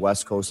legendary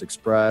West Coast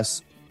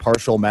Express,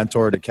 partial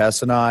mentor to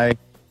Kes and I,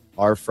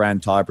 our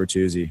friend Todd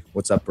Bertuzzi.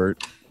 What's up,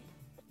 Bert?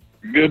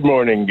 Good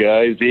morning,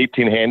 guys.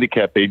 18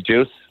 handicap,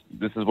 Juice?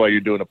 This is why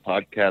you're doing a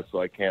podcast, so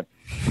I can't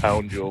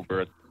pound you over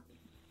it.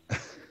 So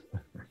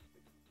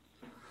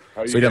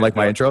you didn't like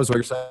my intro, is what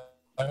you're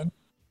saying?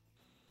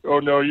 Oh,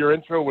 no, your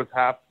intro was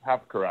half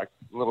correct,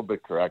 a little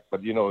bit correct.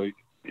 But, you're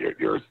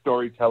a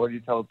storyteller.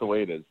 You tell it the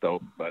way it is,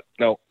 though. But,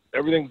 no,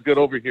 everything's good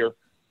over here.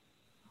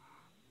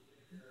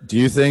 Do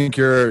you think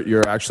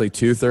you're actually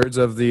 2/3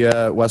 of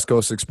the West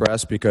Coast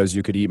Express because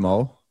you could eat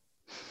Mo?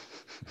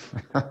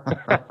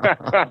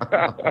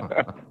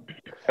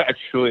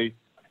 Actually,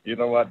 you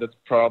know what? That's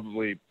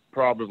probably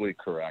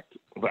correct.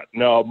 But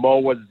no,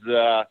 Mo's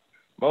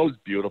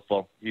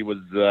beautiful. He was,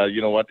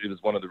 you know what? It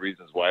was one of the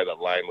reasons why that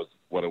line was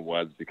what it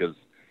was, because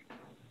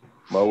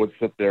Mo would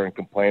sit there and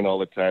complain all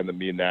the time that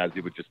me and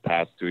Nazi would just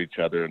pass to each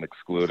other and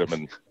exclude him,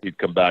 and he'd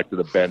come back to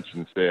the bench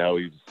and say how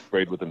he was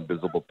sprayed with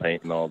invisible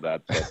paint and all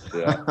that.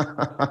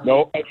 But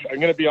no, I'm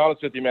going to be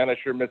honest with you, man. I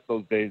sure miss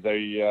those days.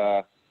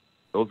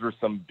 Those were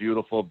some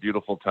beautiful,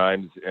 beautiful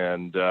times,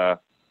 and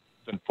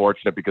it's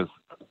unfortunate because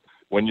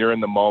when you're in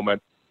the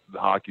moment, the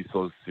hockey's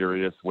so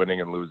serious,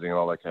 winning and losing and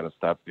all that kind of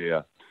stuff.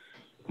 Yeah.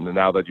 And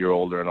now that you're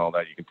older and all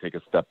that, you can take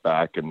a step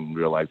back and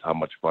realize how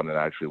much fun it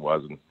actually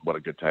was and what a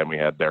good time we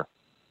had there.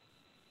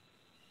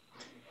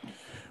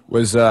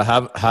 Was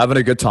having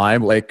a good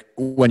time, like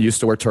when you used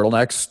to wear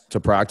turtlenecks to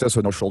practice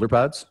with no shoulder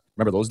pads?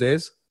 Remember those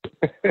days?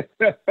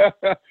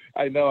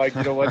 I know.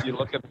 You know what? You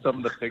look at some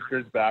of the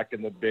pictures back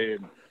in the day,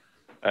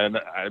 and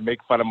I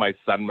make fun of my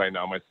son right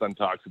now. My son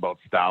talks about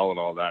style and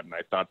all that, and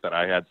I thought that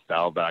I had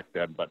style back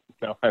then, but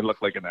now I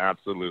look like an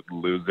absolute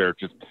loser.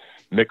 Just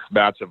mixed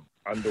match of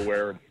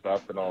underwear and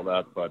stuff and all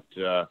that. But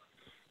that's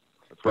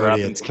what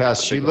happens. It's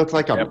Cass. You look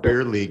like a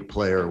beer league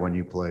player when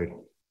you played.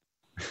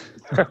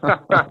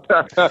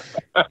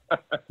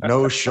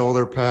 No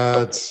shoulder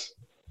pads.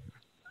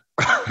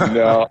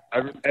 No,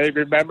 I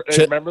remember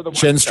the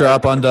chin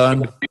strap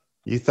undone.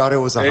 You thought it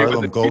was a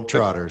Harlem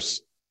Globetrotters.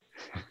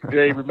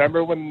 Yeah,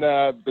 remember when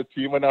the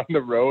team went on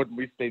the road and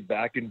we stayed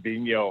back in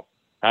Vigneault,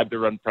 had to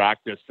run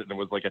practice, and it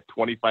was like a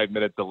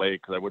 25-minute delay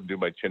because I wouldn't do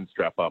my chin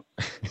strap up.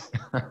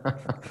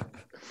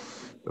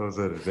 Those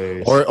are the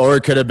days. Or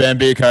it could have been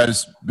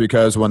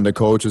because when the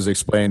coach was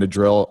explaining the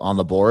drill on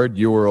the board,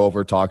 you were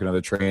over talking to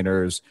the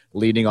trainers,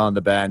 leaning on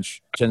the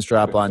bench, chin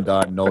strap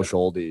undone, no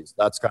shouldies.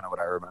 That's kind of what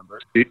I remember.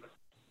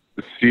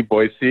 See,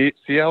 boys, see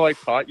how I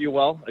taught you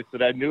well? I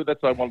said I knew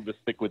that's why I wanted to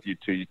stick with you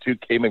two. You two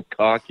came in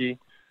cocky,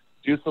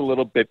 just a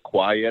little bit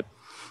quiet,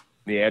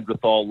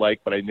 Neanderthal-like,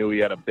 but I knew he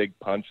had a big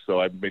punch,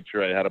 so I made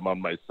sure I had him on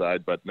my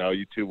side. But no,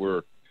 you two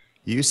were...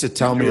 You used to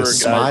tell me to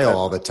smile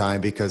all the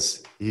time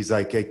because he's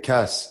like, hey,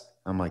 Kes.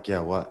 I'm like, yeah,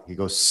 what? He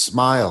goes,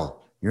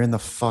 smile. you're in the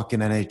fucking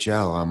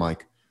NHL. I'm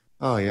like,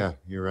 oh yeah,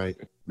 you're right.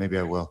 Maybe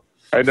I will.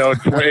 I know.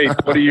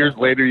 20 years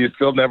later, you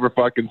still never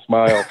fucking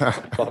smile.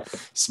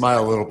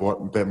 Smile a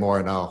little bit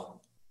more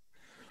now.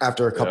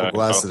 After a couple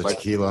glasses of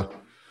tequila.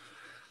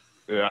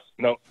 Yeah.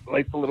 No,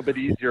 life's a little bit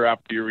easier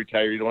after you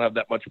retire. You don't have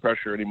that much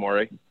pressure anymore,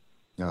 eh?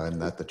 No, isn't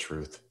that the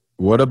truth?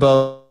 What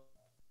about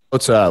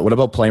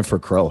playing for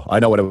Crow? I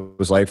know what it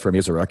was like for me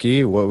as a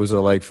rookie. What was it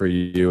like for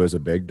you as a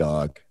big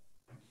dog?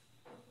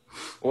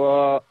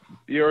 Well,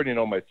 you already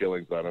know my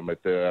feelings on him.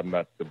 I'm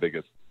not the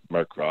biggest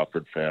Mark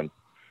Crawford fan.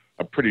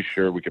 I'm pretty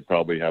sure we could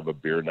probably have a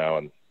beer now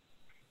and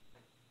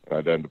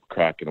I'd end up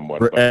cracking him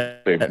one.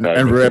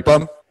 And rip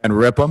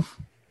him.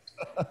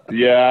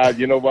 Yeah,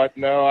 you know what?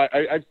 No,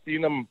 I've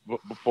seen him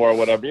before.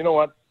 Whatever. You know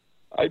what?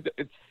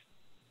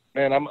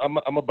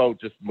 I'm about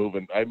just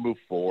moving. I move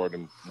forward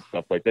and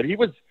stuff like that. He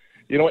was,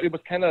 you know, it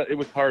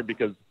was hard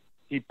because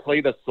he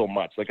played us so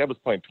much. Like I was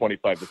playing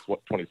 25 to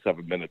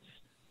 27 minutes.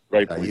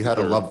 Right. Yeah, you had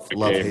a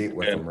love-hate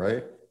with him,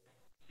 right?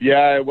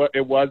 Yeah,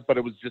 it was, but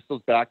it was just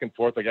those back and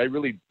forth. Like I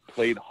really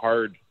played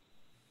hard,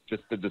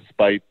 just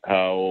despite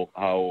how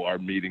our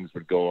meetings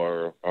would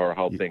go or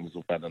how things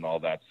went and all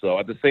that. So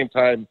at the same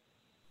time,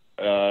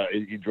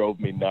 he drove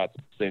me nuts.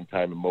 At the same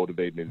time, and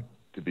motivated me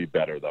to be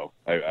better, though.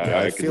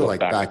 I feel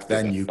like back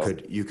then you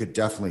could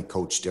definitely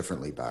coach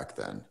differently back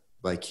then.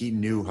 Like he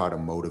knew how to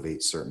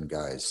motivate certain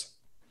guys.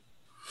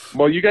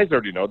 Well, you guys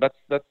already know that's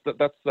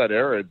that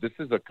era. This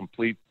is a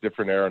complete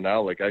different era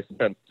now. Like I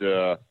spent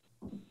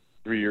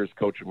 3 years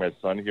coaching my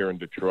son here in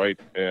Detroit,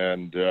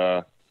 and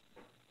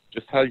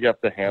just how you have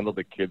to handle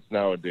the kids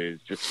nowadays.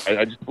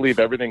 I just believe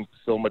everything's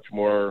so much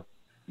more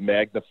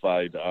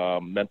magnified,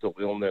 mental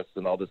illness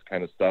and all this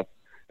kind of stuff,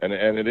 and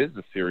it is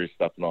the serious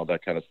stuff and all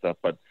that kind of stuff.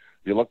 But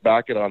you look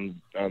back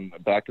on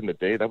back in the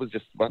day, that was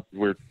just what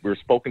we're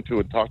spoken to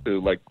and talked to,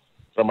 like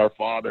from our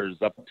fathers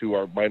up to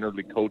our minor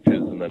league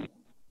coaches, and then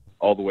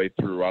all the way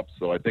through up.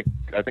 So I think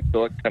that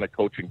kind of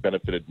coaching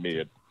benefited me.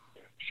 It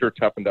sure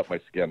toughened up my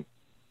skin.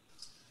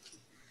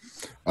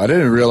 I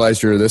didn't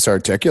realize you're this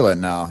articulate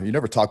now. You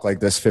never talked like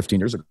this 15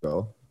 years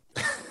ago.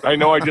 I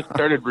know. I just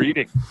started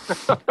reading.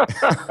 Such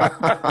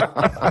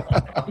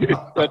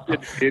an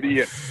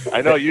idiot.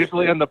 I know.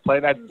 Usually on the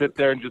plane, I'd sit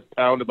there and just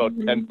pound about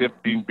 10,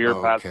 15 beer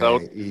pass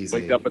out.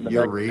 Easy. Wake up in the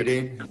You're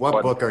reading?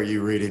 What book are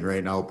you reading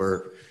right now,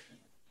 Bert?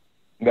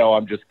 No,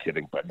 I'm just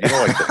kidding. But you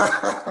know,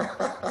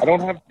 I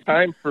don't have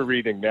time for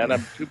reading, man.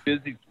 I'm too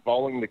busy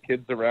following the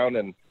kids around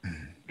and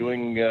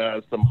doing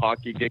some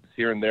hockey gigs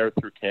here and there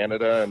through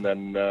Canada, and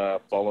then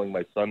following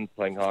my son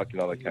playing hockey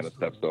and all that kind of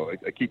stuff. So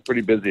I keep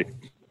pretty busy.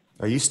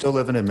 Are you still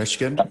living in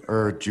Michigan,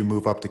 or did you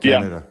move up to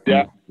Canada?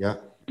 Yeah.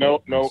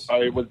 No.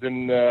 I was I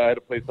had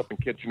a place up in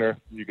Kitchener.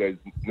 You guys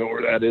know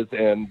where that is,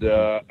 and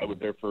I was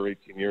there for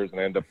 18 years, and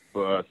I ended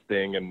up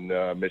staying in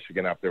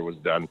Michigan after it was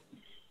done.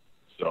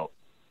 So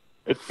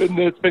it's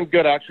been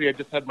good, actually. I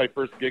just had my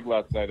first gig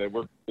last night. I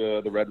worked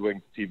the Red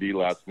Wings TV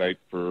last night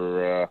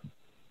for a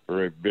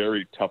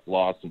very tough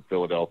loss in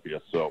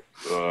Philadelphia. So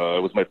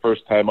it was my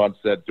first time on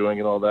set doing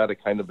it, all that. I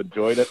kind of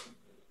enjoyed it.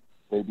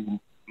 Maybe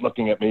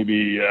looking at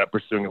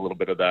pursuing a little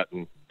bit of that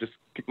and just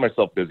keep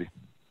myself busy.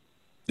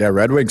 Yeah,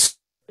 Red Wings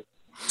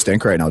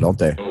stink right now, don't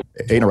they?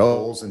 8 in a row.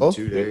 Goals in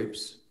 2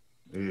 days.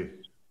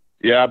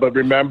 Yeah, but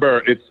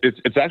remember,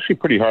 it's actually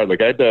pretty hard.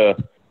 Like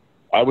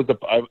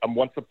I'm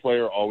once a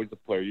player, always a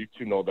player. You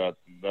two know that.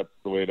 That's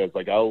the way it is.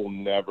 Like I will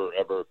never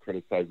ever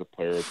criticize a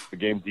player. If the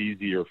game's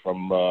easier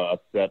from a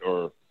set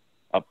or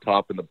up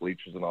top in the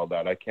bleachers and all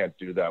that, I can't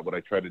do that. What I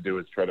try to do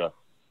is try to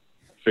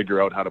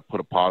figure out how to put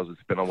a positive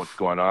spin on what's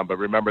going on. But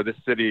remember, this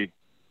city,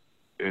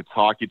 it's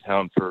hockey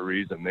town for a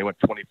reason. They went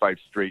 25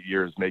 straight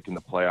years making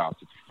the playoffs.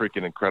 It's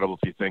freaking incredible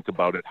if you think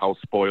about it, how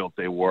spoiled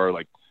they were.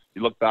 Like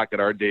you look back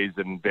at our days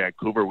in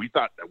Vancouver, we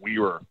thought that we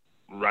were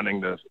running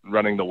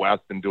the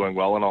West and doing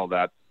well and all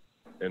that.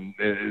 And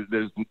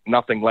there's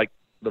nothing like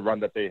the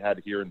run that they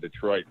had here in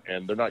Detroit.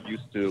 And they're not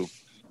used to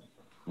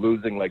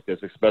losing like this,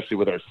 especially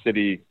with our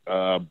city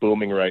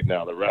booming right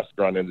now. The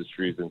restaurant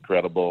industry is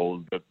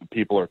incredible. The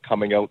people are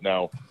coming out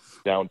now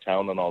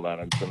downtown and all that.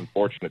 It's an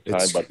unfortunate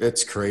time, but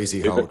it's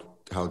crazy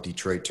how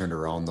Detroit turned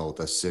around, though,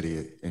 the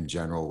city in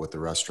general with the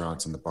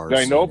restaurants and the bars.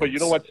 I know, but you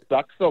know what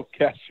sucks though,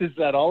 Kesh, is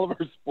that all of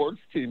our sports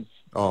teams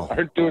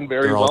aren't doing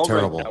very well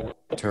terrible, right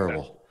now.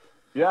 Terrible.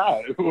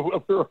 Yeah, we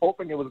were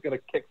hoping it was going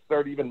to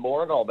kickstart even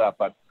more and all that,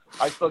 but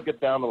I still get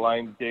down the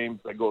line games.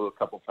 I go to a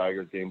couple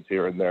Tigers games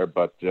here and there,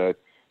 but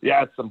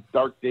yeah, it's some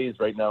dark days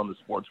right now in the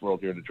sports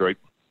world here in Detroit.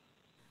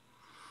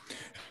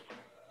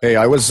 Hey,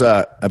 I was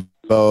I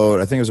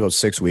think it was about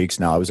 6 weeks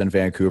now. I was in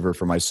Vancouver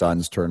for my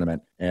son's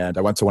tournament, and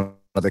I went to one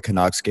of the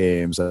Canucks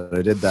games.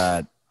 I did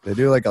that. They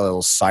do like a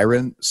little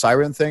siren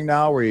thing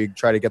now where you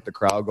try to get the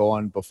crowd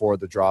going before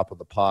the drop of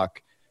the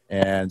puck.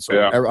 And so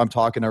I'm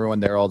talking to everyone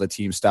there, all the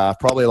team staff,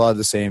 probably a lot of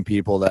the same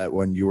people that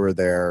when you were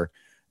there.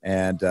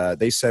 And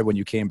they said when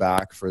you came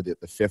back for the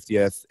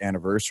 50th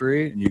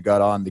anniversary and you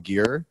got on the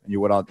gear and you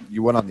went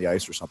on the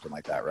ice or something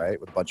like that, right?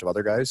 With a bunch of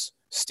other guys,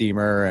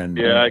 Steamer and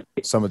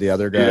some of the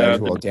other guys.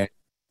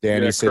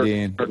 Danny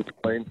City.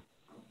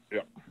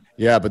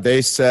 Yeah, but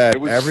they said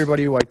was,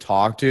 everybody who I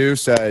talked to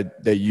said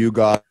that you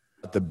got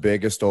the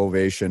biggest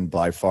ovation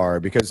by far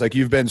because like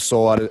you've been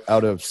so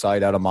out of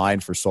sight, out of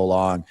mind for so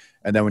long,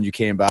 and then when you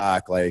came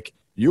back, like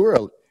you were,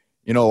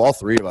 all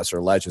three of us are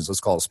legends.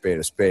 Let's call a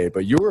spade.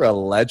 But you were a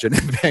legend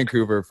in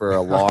Vancouver for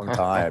a long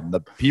time.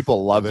 The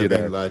people loved you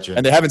there, legend.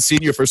 And they haven't seen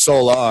you for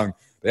so long.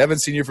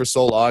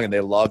 And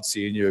they loved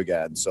seeing you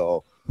again.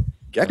 So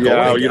get going.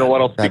 Yeah, again. You know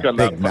what? I'll speak that on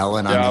big that.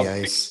 melon on the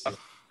ice.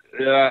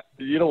 Yeah,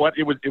 you know what?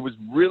 It was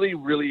really,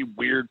 really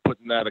weird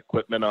putting that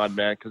equipment on,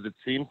 man, because it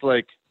seems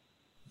like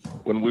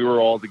when we were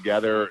all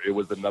together, it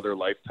was another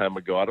lifetime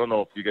ago. I don't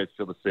know if you guys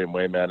feel the same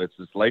way, man. It's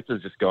just life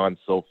has just gone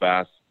so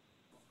fast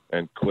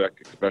and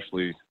quick,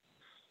 especially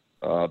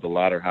the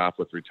latter half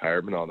with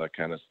retirement, all that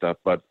kind of stuff.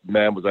 But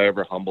man, was I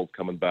ever humbled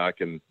coming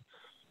back and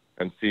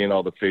seeing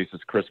all the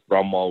faces. Chris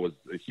Brumwall was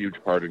a huge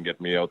part in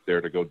getting me out there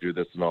to go do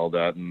this and all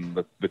that. And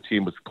the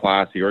team was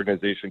classy,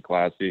 organization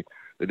classy.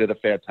 They did a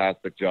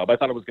fantastic job. I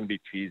thought it was going to be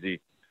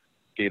cheesy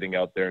skating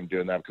out there and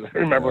doing that because I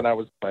remember when I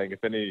was playing,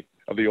 if any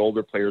of the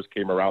older players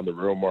came around the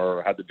room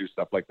or had to do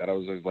stuff like that, I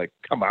was always like,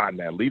 come on,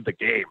 man, leave the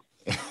game.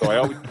 So I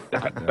always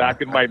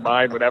back in my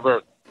mind,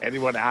 whenever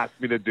anyone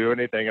asked me to do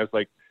anything, I was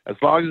like, as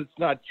long as it's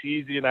not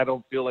cheesy and I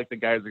don't feel like the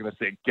guys are going to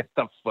say, get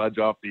the fudge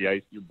off the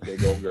ice, you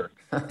big ogre.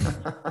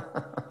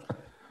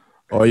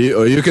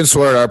 You can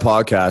swear at our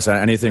podcast.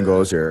 Anything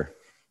goes here.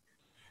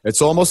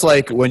 It's almost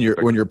like when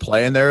you're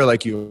playing there,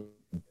 like you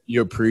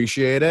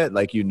appreciate it,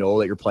 like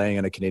that you're playing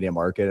in a Canadian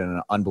market and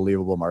an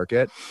unbelievable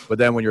market. But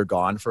then when you're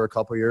gone for a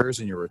couple of years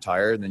and you're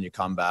retired, and then you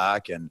come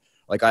back and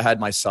like I had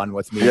my son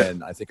with me,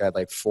 and I think I had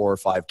like 4 or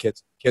 5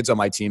 kids on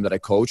my team that I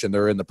coach, and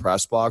they're in the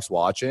press box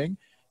watching.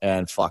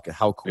 And fuck it,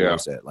 how cool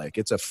is it? Like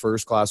it's a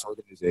first class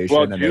organization,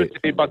 well, and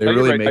they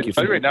really make you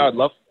feel right now.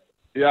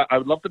 I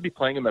would love to be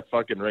playing in that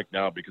fucking rink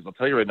now because I'll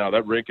tell you right now,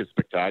 that rink is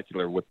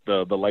spectacular with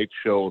the light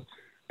show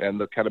and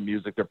the kind of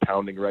music they're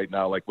pounding right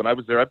now. Like when I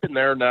was there, I've been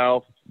there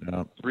now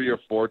 3 or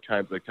 4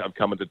 times. Like I'm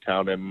coming to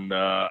town, and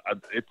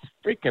it's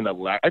freaking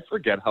I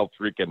forget how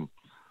freaking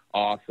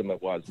awesome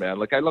it was, man.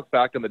 Like I look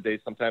back on the day.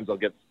 Sometimes I'll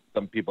get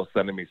some people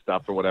sending me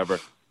stuff or whatever.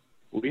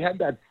 We had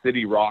that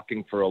city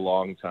rocking for a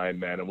long time,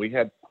 man, and we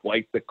had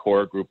quite the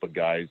core group of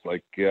guys.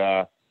 Like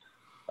I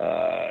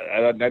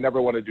never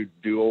want to do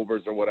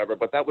do-overs or whatever,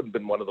 but that would have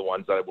been one of the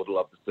ones that I would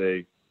love to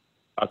say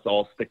us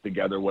all stick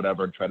together,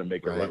 whatever, and try to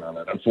make a run on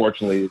it.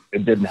 Unfortunately,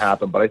 it didn't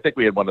happen, but I think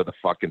we had one of the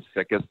fucking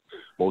sickest,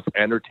 most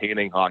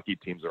entertaining hockey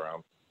teams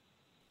around.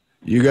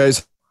 You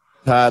guys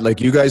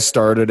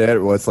started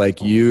it with like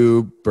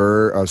you,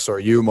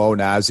 Mo,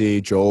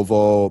 Nazi,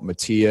 Jovo,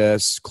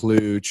 Matthias,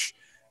 Kluch,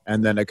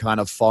 and then it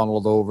kind of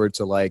funneled over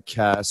to like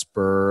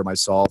Casper,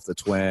 myself, the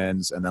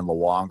twins, and then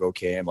Luongo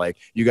came. Like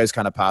you guys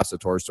kind of passed the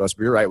torch to us.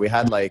 But you're right. We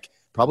had like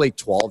probably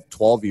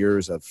 12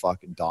 years of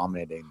fucking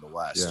dominating the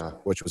West,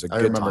 which was a good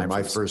time. I remember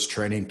my first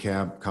training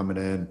camp coming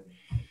in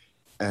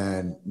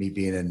and me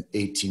being an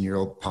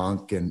 18-year-old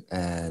punk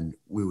and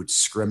we would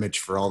scrimmage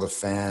for all the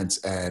fans,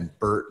 and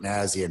Bert,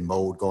 Nazi, and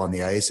Mo would go on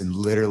the ice, and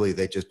literally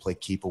they just play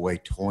keep away,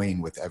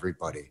 toying with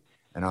everybody.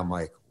 And I'm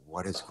like,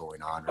 what is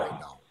going on right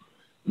now?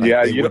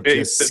 Like they would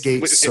just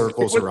skate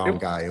circles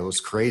around guy. It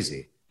was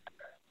crazy.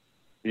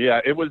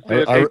 Yeah, it was.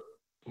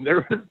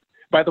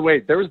 By the way,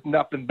 there was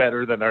nothing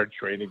better than our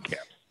training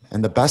camps.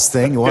 And the best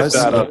thing was,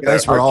 you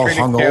guys were all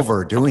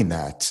hungover doing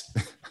that.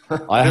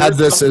 I had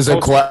this as a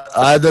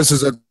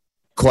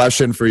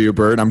question for you,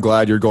 Bert. I'm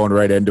glad you're going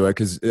right into it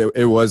because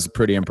it was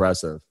pretty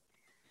impressive.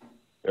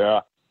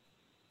 Yeah,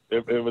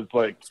 it was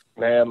like,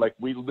 man, like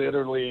we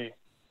literally,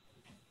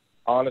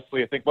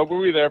 honestly, I think what were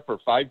we there for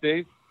 5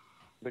 days?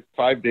 Like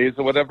 5 days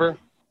or whatever.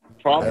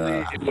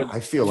 Probably. I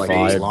feel like it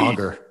was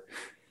longer.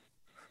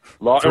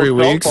 3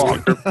 weeks.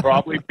 Longer,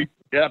 probably.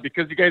 Yeah,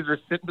 because you guys were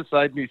sitting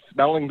beside me,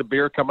 smelling the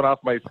beer coming off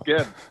my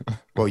skin.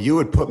 Well, you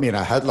would put me in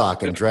a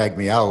headlock and drag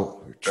me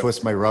out,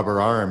 twist my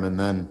rubber arm, and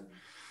then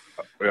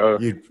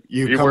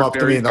you come up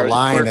to me in the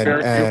line,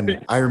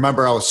 and I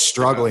remember I was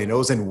struggling. It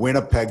was in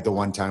Winnipeg the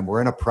one time.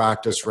 We're in a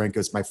practice rink.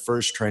 It's my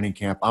first training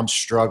camp. I'm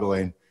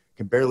struggling,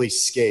 can barely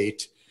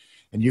skate,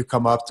 and you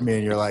come up to me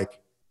and you're like,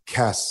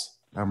 Kess.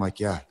 I'm like,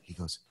 yeah. He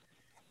goes,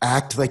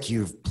 act like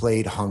you've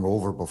played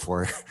hungover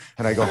before.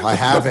 And I go, I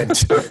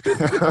haven't.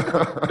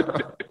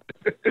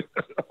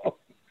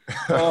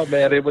 Oh,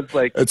 man, it was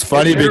like – it's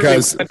funny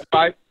because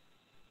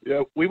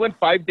 – we went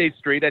 5 days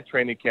straight at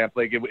training camp.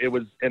 Like it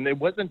was – and it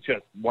wasn't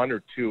just 1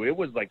 or 2. It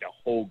was like a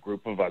whole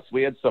group of us.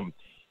 We had some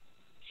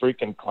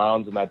freaking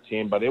clowns in that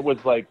team. But it was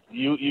like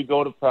you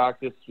go to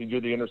practice, you do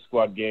the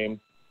inter-squad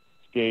game,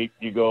 skate,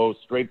 you go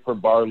straight for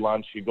bar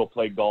lunch, you go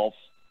play golf.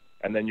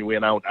 And then you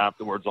went out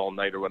afterwards all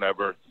night or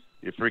whatever.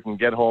 You freaking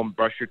get home,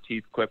 brush your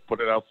teeth quick, put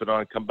an outfit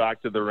on, come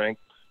back to the rink,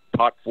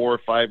 pot 4 or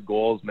 5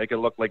 goals, make it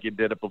look like you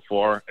did it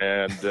before.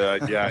 And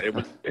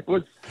it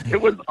was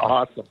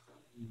awesome.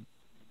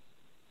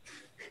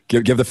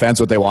 Give the fans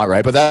what they want,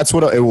 right? But that's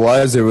what it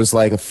was. It was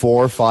like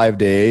 4 or 5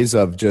 days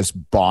of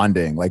just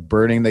bonding, like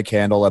burning the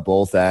candle at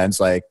both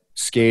ends, like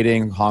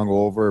skating,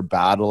 hungover,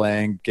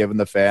 battling, giving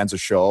the fans a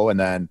show, and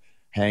then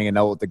hanging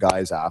out with the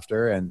guys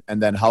after, and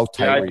then how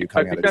tight were you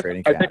coming out of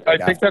training camp? I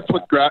think that's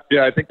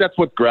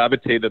what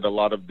gravitated a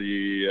lot of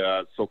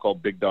the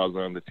so-called big dogs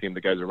on the team.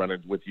 The guys are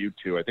running with you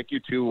two. I think you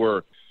two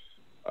were.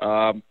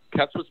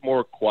 Kess was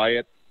more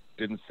quiet,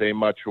 didn't say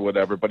much or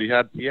whatever, but he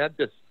had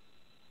this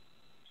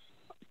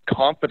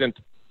confident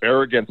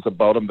arrogance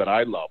about him that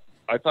I love.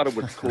 I thought it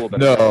was cool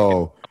that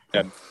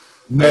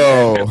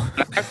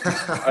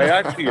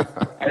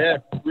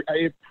I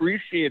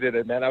appreciated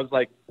it, man. I was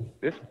like,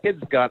 this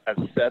kid's got a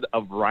set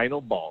of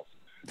rhino balls.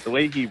 The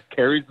way he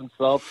carries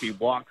himself, he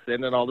walks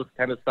in and all this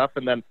kind of stuff.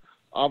 And then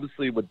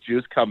obviously with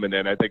Juice coming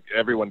in, I think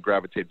everyone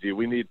gravitates to you.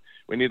 We need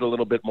a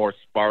little bit more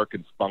spark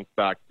and spunk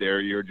back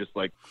there. You're just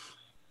like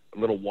a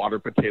little water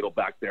potato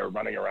back there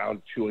running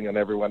around, chewing on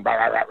everyone, rah,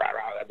 rah, rah, rah,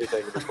 rah,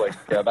 everything. It was like,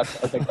 I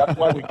think that's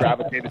why we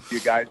gravitated to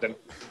you guys, and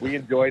we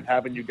enjoyed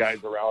having you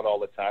guys around all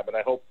the time. And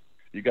I hope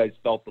you guys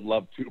felt the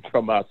love too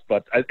from us,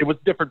 but it was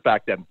different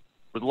back then. There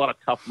was a lot of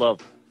tough love.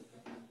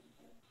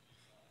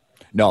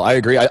 No, I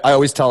agree. I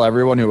always tell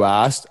everyone who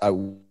asked,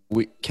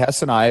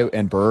 Kess and I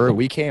and Burr,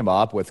 we came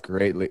up with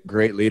great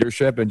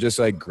leadership and just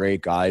like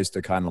great guys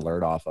to kind of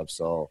learn off of.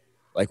 So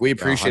like we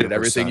appreciated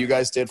everything you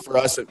guys did for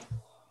us.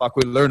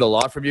 We learned a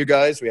lot from you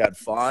guys. We had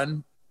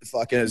fun. It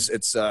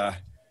is a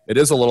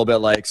little bit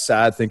like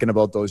sad thinking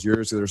about those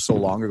years. They were so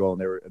long ago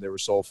and they were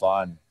so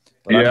fun.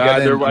 But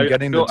I'm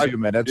getting the 2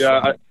 minutes.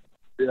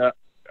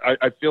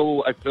 I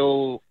feel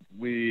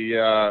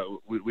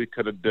we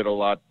could have did a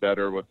lot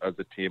better as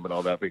a team and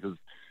all that, because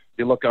if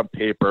you look on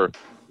paper,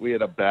 we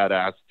had a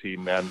badass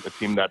team, man. A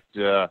team that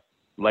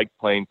liked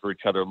playing for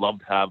each other, loved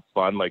to have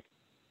fun, like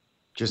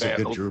just a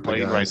good group of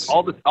guys. Right.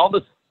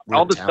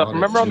 All the stuff.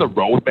 Remember on the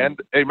road, man?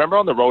 Hey, remember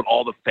on the road,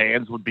 all the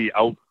fans would be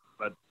out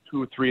at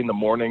 2 or 3 in the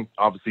morning,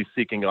 obviously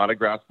seeking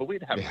autographs, but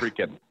we'd have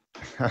freaking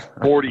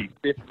 40,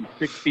 50,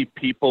 60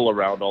 people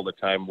around all the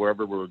time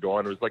wherever we were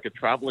going. It was like a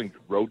traveling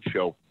road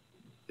show.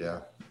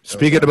 Yeah.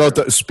 Speaking about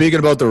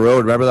the road,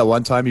 remember that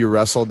one time you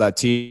wrestled that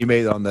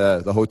teammate on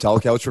the hotel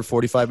couch for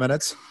 45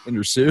 minutes in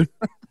your suit?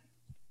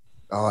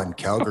 Oh, in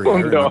Calgary. I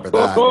remember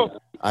that.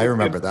 I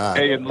remember that.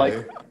 Hey,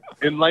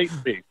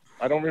 enlighten me.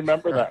 I don't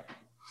remember that.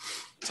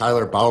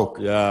 Tyler Bauk.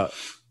 Yeah.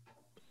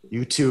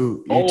 You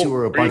two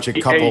were a bunch of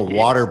couple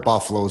water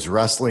buffaloes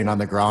wrestling on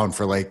the ground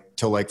for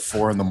till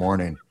 4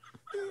 a.m.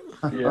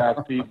 Yeah,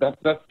 see,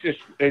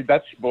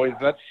 that's boys.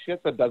 That's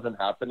shit that doesn't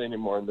happen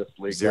anymore in this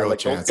league. Zero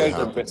chance it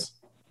happens.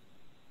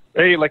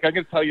 Hey, I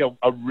can tell you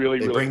a really.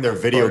 They bring their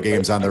video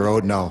games on the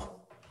road now.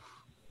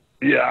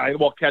 Yeah,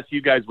 well, Kess,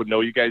 you guys would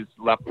know. You guys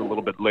left a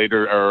little bit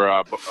later, or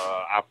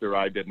after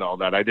I did and all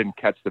that. I didn't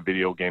catch the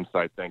video game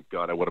side. Thank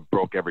God. I would have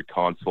broke every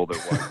console there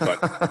was. But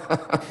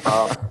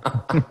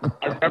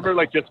I remember,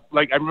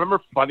 I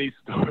remember funny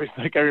stories.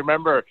 I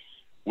remember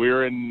we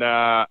were in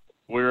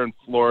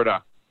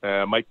Florida.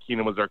 Mike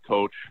Keenan was our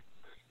coach,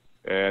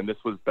 and this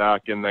was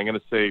back in, I'm going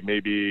to say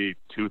maybe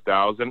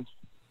 2000,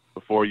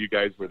 before you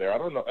guys were there. I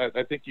don't know.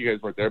 I think you guys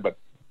weren't there, but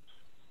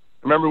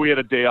I remember we had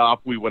a day off.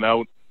 We went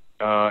out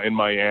in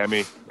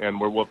Miami,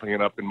 and we're whooping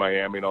it up in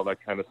Miami and all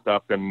that kind of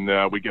stuff.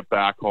 And we get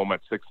back home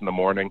at 6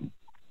 a.m,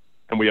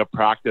 and we have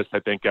practice, I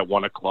think, at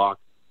 1 o'clock.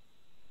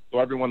 So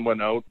everyone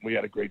went out. We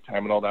had a great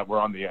time and all that. We're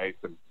on the ice,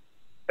 and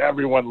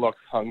everyone looks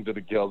hung to the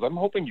gills. I'm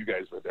hoping you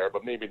guys were there,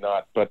 but maybe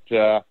not. But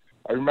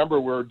I remember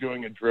we were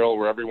doing a drill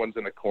where everyone's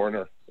in a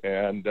corner,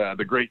 and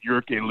the great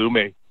Jyrki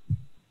Lumme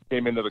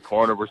came into the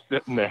corner. We're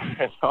sitting there,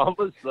 and all of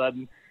a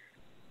sudden,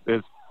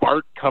 this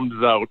fart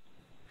comes out,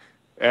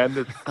 and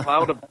this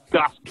cloud of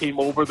dust came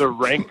over the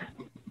rink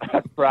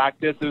at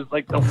practice. It was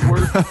like the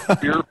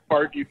worst beer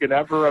fart you can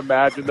ever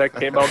imagine that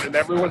came out, and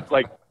everyone's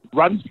like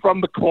runs from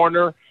the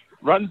corner,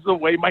 runs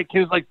away. My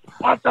kid's like,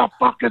 what the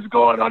fuck is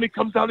going on? He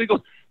comes out, and he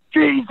goes,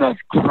 Jesus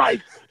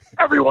Christ,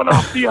 everyone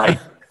off the ice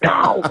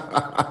now.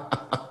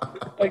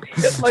 Like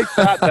shit like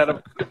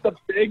that just a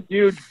big,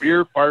 huge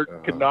beer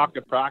fart could knock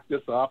a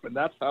practice off, and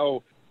that's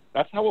how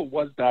it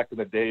was back in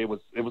the day. It was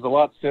a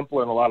lot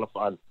simpler and a lot of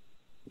fun.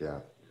 Yeah.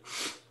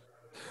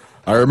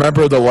 I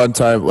remember the one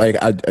time,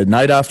 a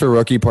night after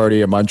rookie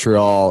party in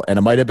Montreal, and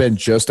it might have been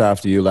just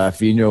after you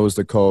left. Vigneault was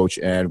the coach,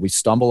 and we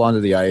stumble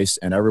onto the ice,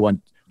 and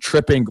everyone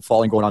tripping,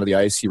 falling, going onto the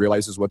ice. He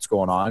realizes what's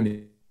going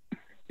on.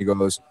 He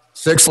goes,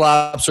 6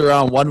 laps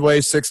around one way,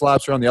 6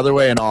 laps around the other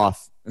way, and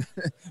off.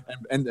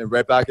 and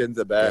right back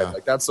into bed. Yeah.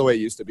 That's the way it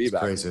used to be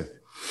back. Crazy.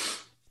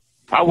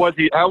 How was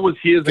he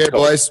as a coach?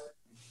 Boys.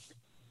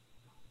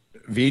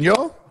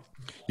 Vigneault?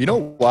 You know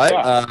what?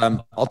 Yeah.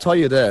 I'll tell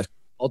you this.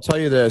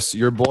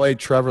 Your boy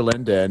Trevor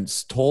Linden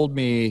told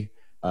me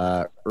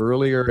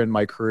earlier in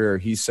my career,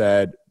 he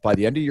said, by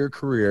the end of your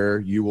career,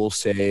 you will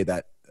say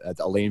that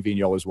Alain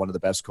Vigneault is one of the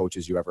best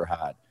coaches you ever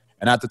had.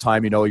 And at the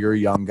time, you're a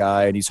young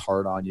guy and he's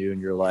hard on you and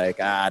you're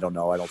like, I don't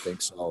know. I don't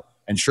think so.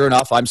 And sure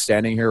enough, I'm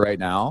standing here right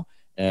now,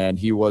 and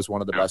he was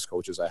one of the best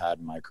coaches I had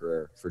in my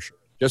career, for sure.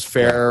 Just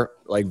fair,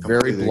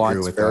 very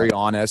blunt, very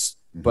honest,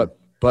 but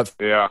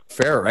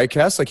fair, right,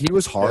 Kess? He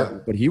was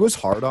hard, but he was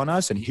hard on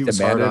us, and he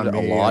demanded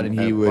a lot,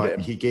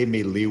 and he gave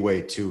me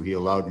leeway too. He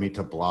allowed me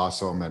to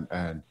blossom,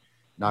 and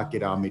not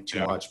get on me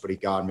too much, but he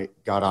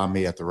got on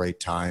me at the right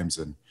times,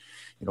 and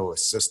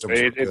his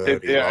systems were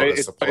good. He allowed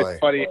us to play.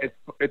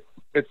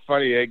 It's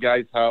funny,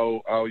 guys,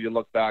 how you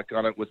look back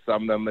on it with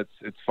some of them.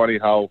 It's funny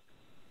how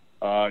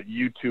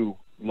you two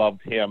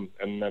loved him,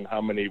 and then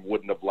how many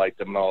wouldn't have liked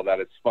him and all that.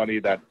 It's funny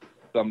that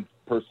some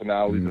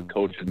personalities of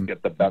coaches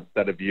get the best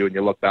out of you, and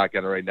you look back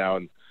at it right now,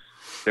 and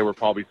they were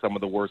probably some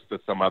of the worst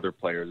of some other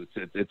players.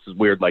 It's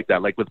weird like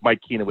that. Like with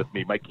Mike Keenan with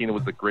me. Mike Keenan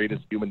was the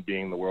greatest human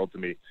being in the world to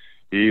me.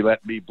 He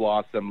let me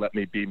blossom, let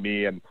me be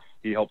me, and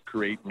he helped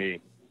create me,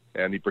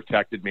 and he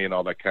protected me and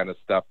all that kind of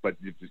stuff. But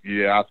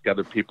you ask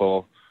other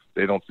people,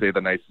 they don't say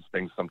the nicest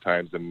things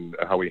sometimes, and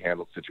how we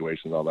handle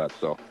situations, all that.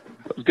 So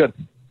it was good.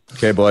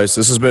 Okay, boys,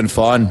 this has been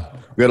fun.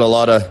 We got a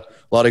lot of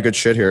good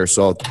shit here.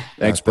 So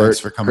thanks, Bert,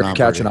 for coming on,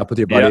 catching up with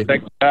you, buddy. Yeah,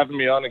 thanks for having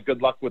me on, and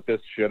good luck with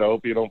this shit. I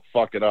hope you don't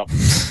fuck it up.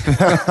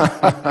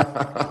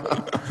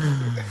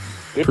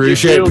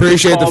 Appreciate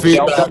the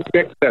feedback.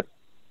 Fix it.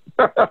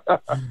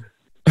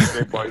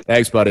 Okay, boys.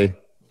 Thanks, buddy.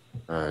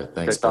 All right,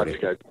 thanks, buddy.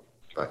 buddy.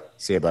 Bye.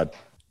 See you, bud.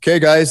 Okay,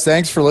 guys,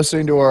 thanks for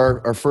listening to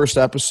our first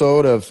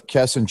episode of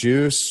Kess and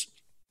Juice.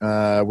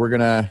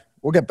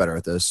 We'll get better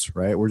at this,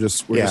 right? We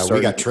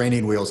got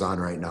training wheels on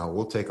right now.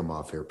 We'll take them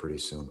off here pretty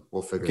soon.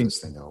 We'll figure this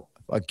thing out.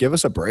 Give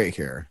us a break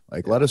here.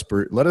 Let us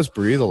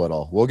breathe a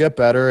little. We'll get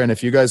better, and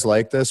if you guys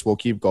like this, we'll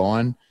keep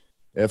going.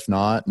 If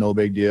not, no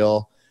big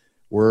deal.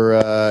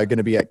 We're going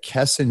to be at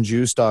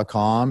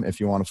kessandjuice.com if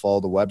you want to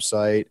follow the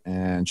website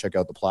and check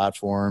out the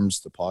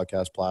platforms, the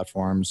podcast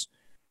platforms,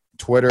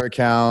 Twitter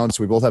accounts.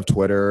 We both have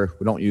Twitter.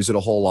 We don't use it a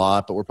whole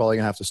lot, but we're probably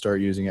going to have to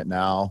start using it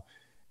now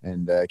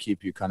and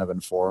keep you kind of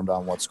informed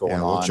on what's going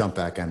on. We'll jump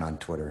back on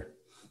Twitter.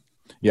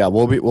 Yeah,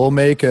 we'll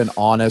make an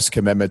honest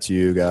commitment to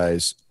you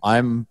guys.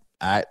 I'm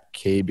at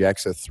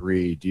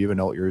KBX3. Do you even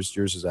know what yours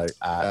is at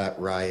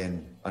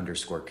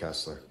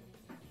Ryan_Kessler.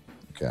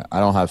 Okay. I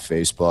don't have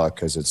Facebook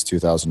because it's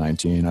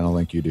 2019. I don't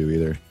think you do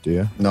either. Do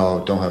you?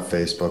 No, don't have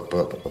Facebook,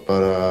 but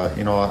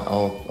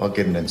I'll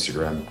get an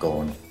Instagram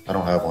going. I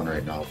don't have one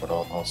right now, but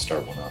I'll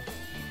start one up.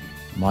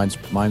 Mine's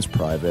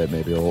private.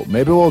 Maybe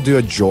we'll do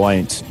a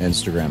joint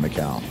Instagram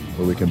account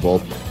where we can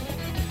both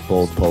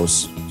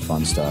post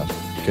fun stuff.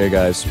 Okay,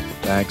 guys.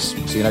 Thanks.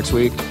 See you next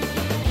week.